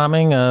by the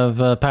bombing of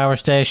a power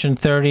station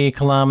 30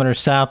 kilometers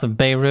south of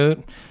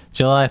Beirut,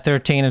 July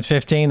 13 and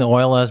 15. The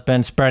oil has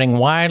been spreading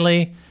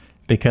widely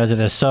because it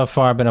has so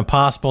far been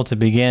impossible to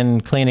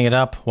begin cleaning it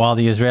up while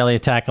the Israeli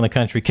attack on the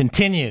country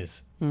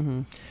continues.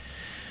 Mm-hmm.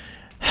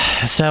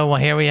 So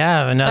here we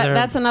have another.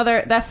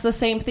 That's the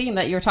same theme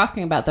that you're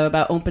talking about, though,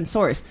 about open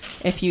source.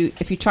 If you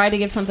try to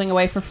give something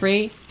away for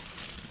free,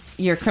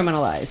 you're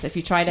criminalized. If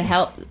you try to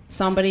help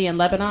somebody in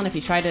Lebanon,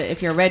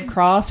 if you're Red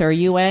Cross or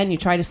UN, you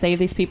try to save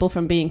these people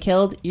from being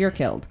killed, you're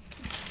killed.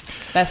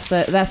 That's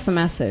the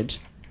message.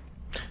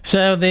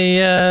 So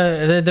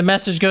the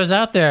message goes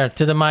out there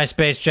to the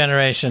MySpace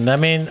generation. I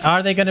mean,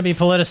 are they going to be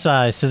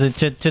politicized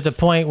to the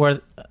point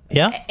where?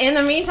 Yeah. In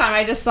the meantime,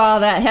 I just saw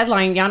that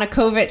headline: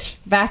 Yanukovych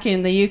back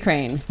in the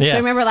Ukraine. Yeah. So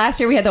remember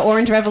last year we had the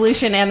Orange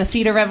Revolution and the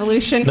Cedar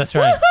Revolution. That's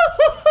right.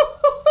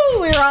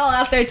 We were all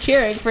out there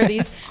cheering for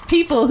these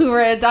people who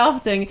were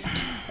adopting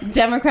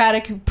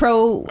democratic,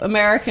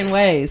 pro-American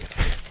ways.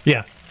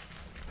 Yeah.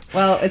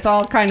 Well, it's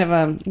all kind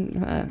of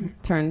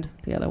turned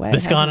the other way.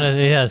 It's gone.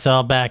 Yeah, it's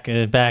all back.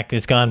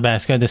 It's gone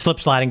back. The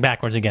slip sliding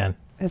backwards again.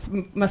 It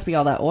must be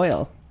all that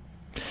oil.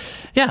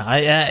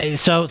 Yeah.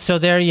 So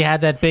there you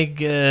had that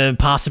big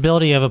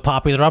possibility of a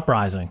popular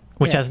uprising,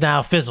 which has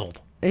now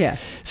fizzled. Yeah.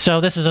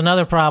 So this is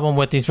another problem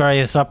with these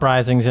various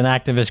uprisings and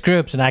activist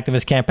groups and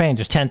activist campaigns.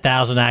 There's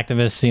 10,000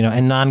 activists,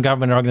 and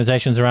non-government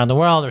organizations around the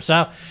world or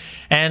so,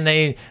 and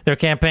their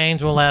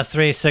campaigns will last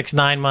 3, 6,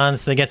 9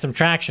 months. They get some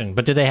traction,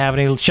 but do they have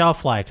any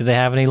shelf life? Do they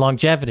have any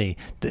longevity?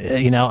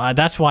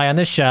 That's why on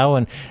this show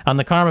and on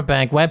the Karma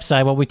Bank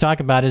website, what we talk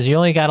about is you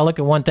only got to look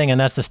at one thing, and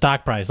that's the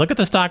stock price. Look at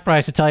the stock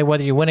price to tell you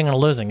whether you're winning or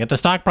losing. If the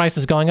stock price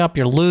is going up,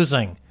 you're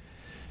losing.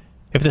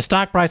 If the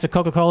stock price of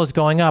Coca-Cola is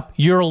going up,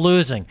 you're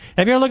losing.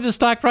 Have you ever looked at the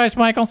stock price,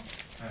 Michael?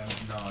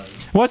 No.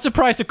 What's the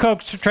price of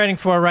Coke trading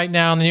for right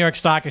now on the New York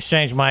Stock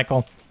Exchange,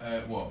 Michael?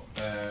 What?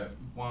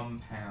 £1.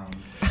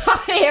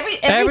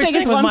 Everything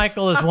is with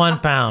Michael is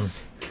 £1.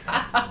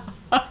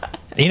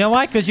 You know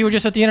why? Because you were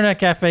just at the internet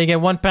cafe. You get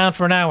 £1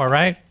 for an hour,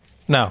 right?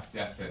 No.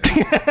 That's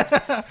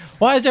it.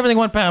 Why is everything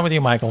 £1 with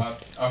you, Michael?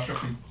 I'll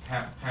shop in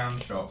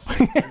pound shops.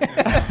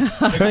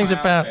 Everything's a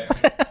pound.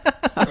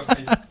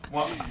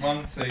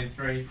 One, 2,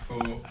 3, 4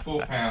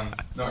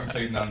 £4, not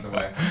including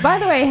underwear. By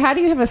the way, how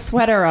do you have a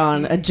sweater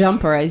on, a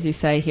jumper, as you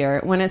say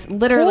here, when it's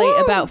literally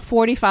about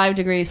 45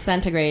 degrees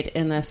centigrade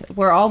in this?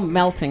 We're all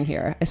melting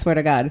here, I swear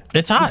to God.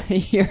 It's hot.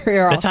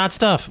 It's hot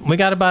stuff. We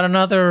got about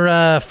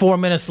another 4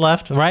 minutes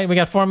left, right? We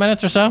got 4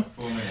 minutes or so?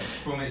 4 minutes.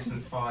 4 minutes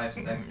and 5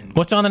 seconds.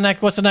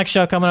 What's the next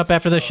show coming up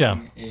after this show?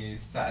 Is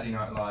Saturday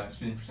Night Live. It's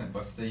been presented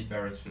by Steve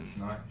Beresford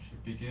tonight.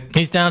 Should be good.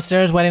 He's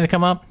downstairs waiting to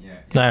come up? Yeah.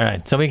 All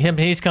right. So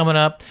he's coming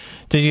up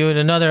to do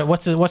another.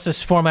 What's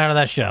this format of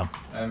that show?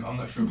 I'm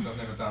not sure because I've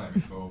never done it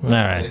before. All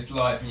right. It's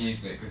live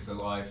music. It's a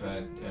live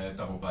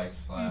double bass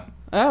player.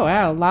 Oh,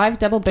 wow. Live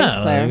double bass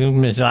player.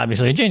 He's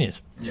obviously a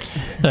genius. Yeah.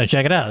 So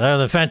check it out. They're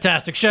the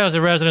fantastic shows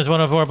at Resonance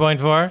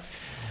 104.4.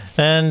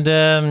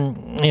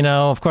 And,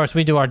 of course,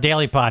 we do our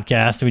daily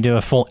podcast. We do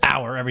a full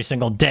hour every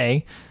single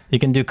day. You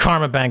can do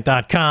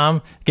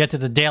karmabank.com, get to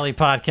the daily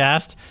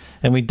podcast,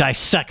 and we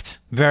dissect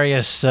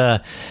various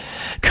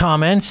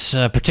comments,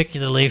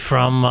 particularly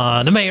from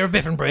the Mayor of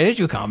Biffinbridge,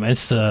 who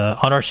comments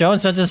on our show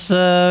and sends us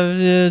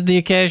the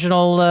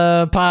occasional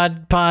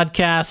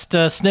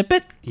podcast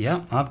snippet.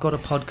 Yeah, I've got a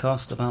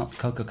podcast about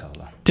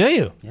Coca-Cola. Do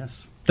you?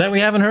 Yes. That we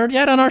haven't heard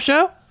yet on our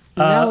show?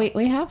 No,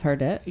 we have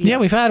heard it. Yeah,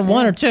 we've had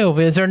one or two.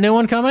 Is there a new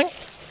one coming?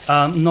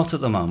 Not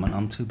at the moment.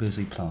 I'm too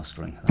busy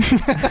plastering.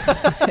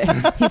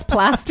 He's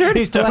plastered?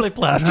 He's totally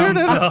plastered.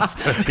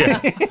 Plastered, yeah.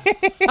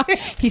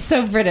 He's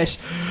so British.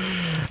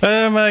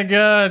 Oh, my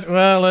God.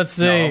 Well, let's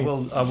see.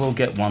 No, I will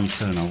get one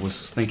soon. I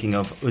was thinking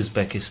of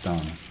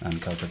Uzbekistan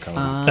and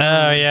Coca-Cola.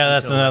 Oh, yeah,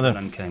 that's another.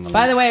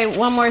 By the way,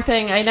 one more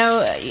thing. I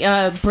know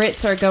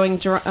Brits are going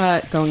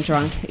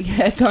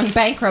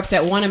bankrupt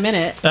at one a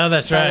minute. Oh,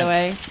 that's right. By the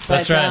way.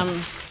 That's right.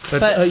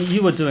 But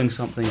you were doing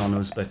something on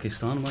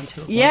Uzbekistan, weren't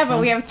you? Yeah,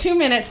 but we have 2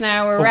 minutes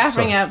now. We're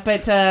wrapping up.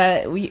 But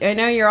I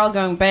know you're all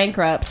going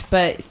bankrupt.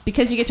 But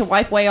because you get to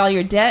wipe away all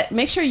your debt,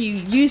 make sure you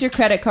use your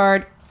credit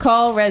card,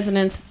 call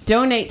Resonance,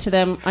 donate to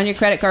them on your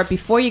credit card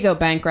before you go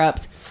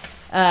bankrupt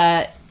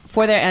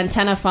for their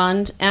antenna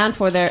fund and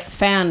for their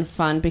fan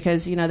fund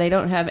because, they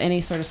don't have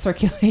any sort of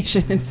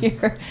circulation in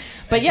here.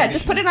 But yeah,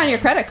 just put it on your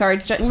credit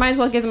card. You might as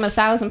well give them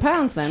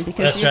 £1,000 then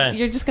because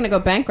you're just going to go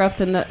bankrupt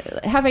and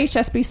have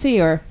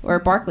HSBC or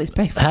Barclays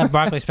pay for it. Have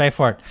Barclays pay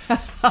for it.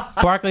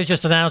 Barclays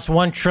just announced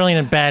 $1 trillion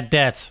in bad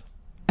debts.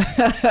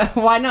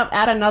 Why not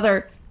add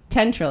another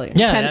 10 trillion?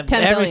 Yeah,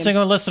 10 every billion.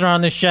 single listener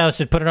on this show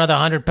should put another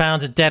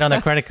 £100 of debt on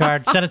their credit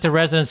card. Send it to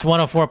Resonance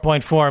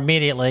 104.4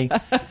 immediately.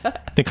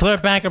 Declare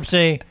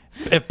bankruptcy.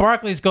 If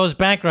Barclays goes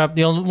bankrupt,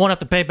 you won't have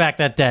to pay back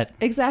that debt.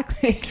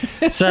 Exactly.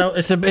 So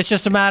it's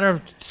just a matter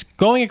of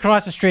going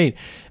across the street,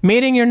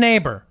 meeting your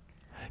neighbor.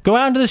 Go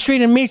out into the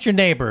street and meet your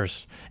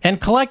neighbors and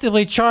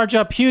collectively charge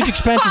up huge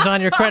expenses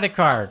on your credit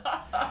card.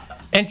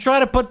 And try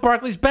to put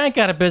Barclays Bank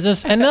out of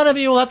business, and none of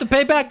you will have to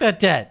pay back that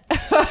debt.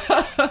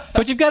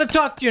 But you've got to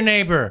talk to your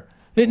neighbor.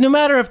 No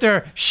matter if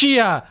they're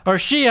Shia or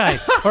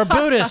Shiite or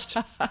Buddhist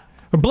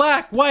or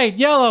black, white,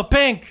 yellow,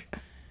 pink.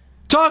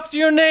 Talk to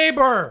your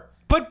neighbor.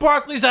 Put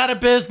Barclays out of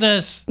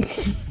business.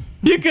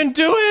 You can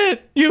do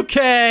it,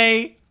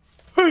 UK.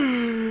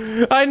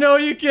 I know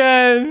you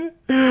can.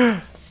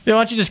 Why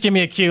don't you just give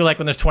me a cue like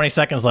when there's 20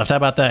 seconds left? How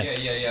about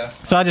that? Yeah.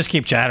 So I just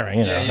keep chattering,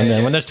 and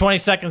then when there's 20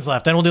 seconds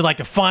left, then we'll do like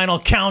the final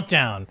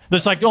countdown.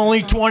 There's like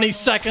only 20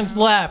 seconds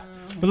left.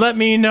 Let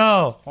me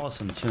know.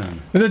 Awesome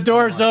tune. The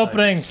door's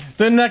opening.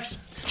 The next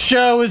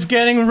show is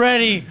getting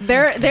ready.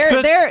 They're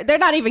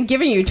not even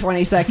giving you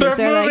 20 seconds.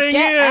 They're moving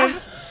in.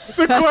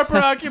 The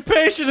corporate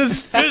occupation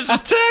is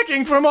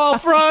attacking from all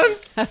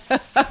fronts.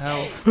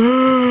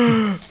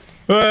 Well,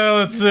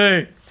 let's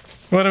see.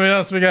 What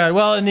else we got?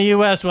 Well, in the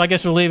U.S., I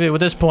guess we'll leave it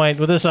with this point,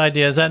 with this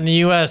idea, is that in the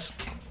U.S.,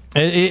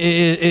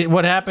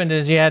 what happened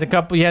is you had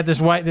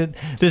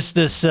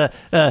this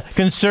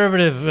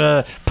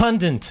conservative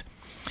pundit,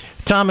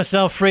 Thomas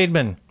L.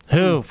 Friedman,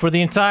 who, for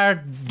the entire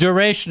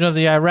duration of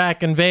the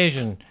Iraq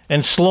invasion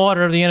and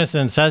slaughter of the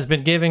innocents, has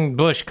been giving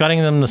Bush, cutting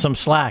them some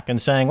slack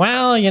and saying,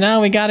 well,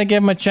 we got to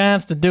give him a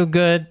chance to do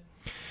good.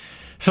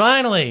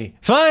 Finally,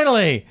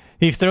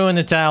 he threw in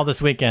the towel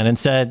this weekend and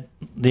said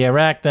the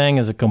Iraq thing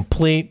is a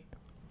complete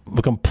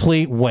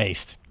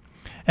waste.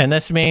 And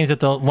this means that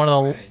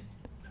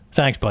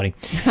thanks, buddy.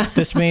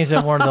 This means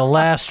that one of the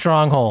last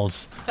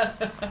strongholds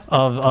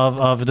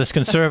of this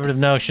conservative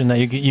notion that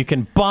you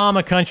can bomb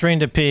a country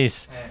into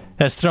peace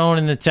has thrown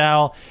in the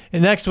towel.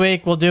 And next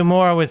week we'll do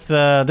more with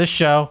this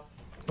show.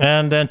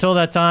 And until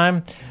that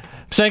time,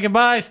 say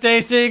goodbye,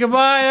 Stacy.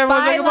 Goodbye, everyone.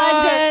 Bye, Say goodbye.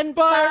 London.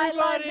 Bye, Bye,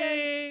 everybody.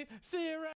 London.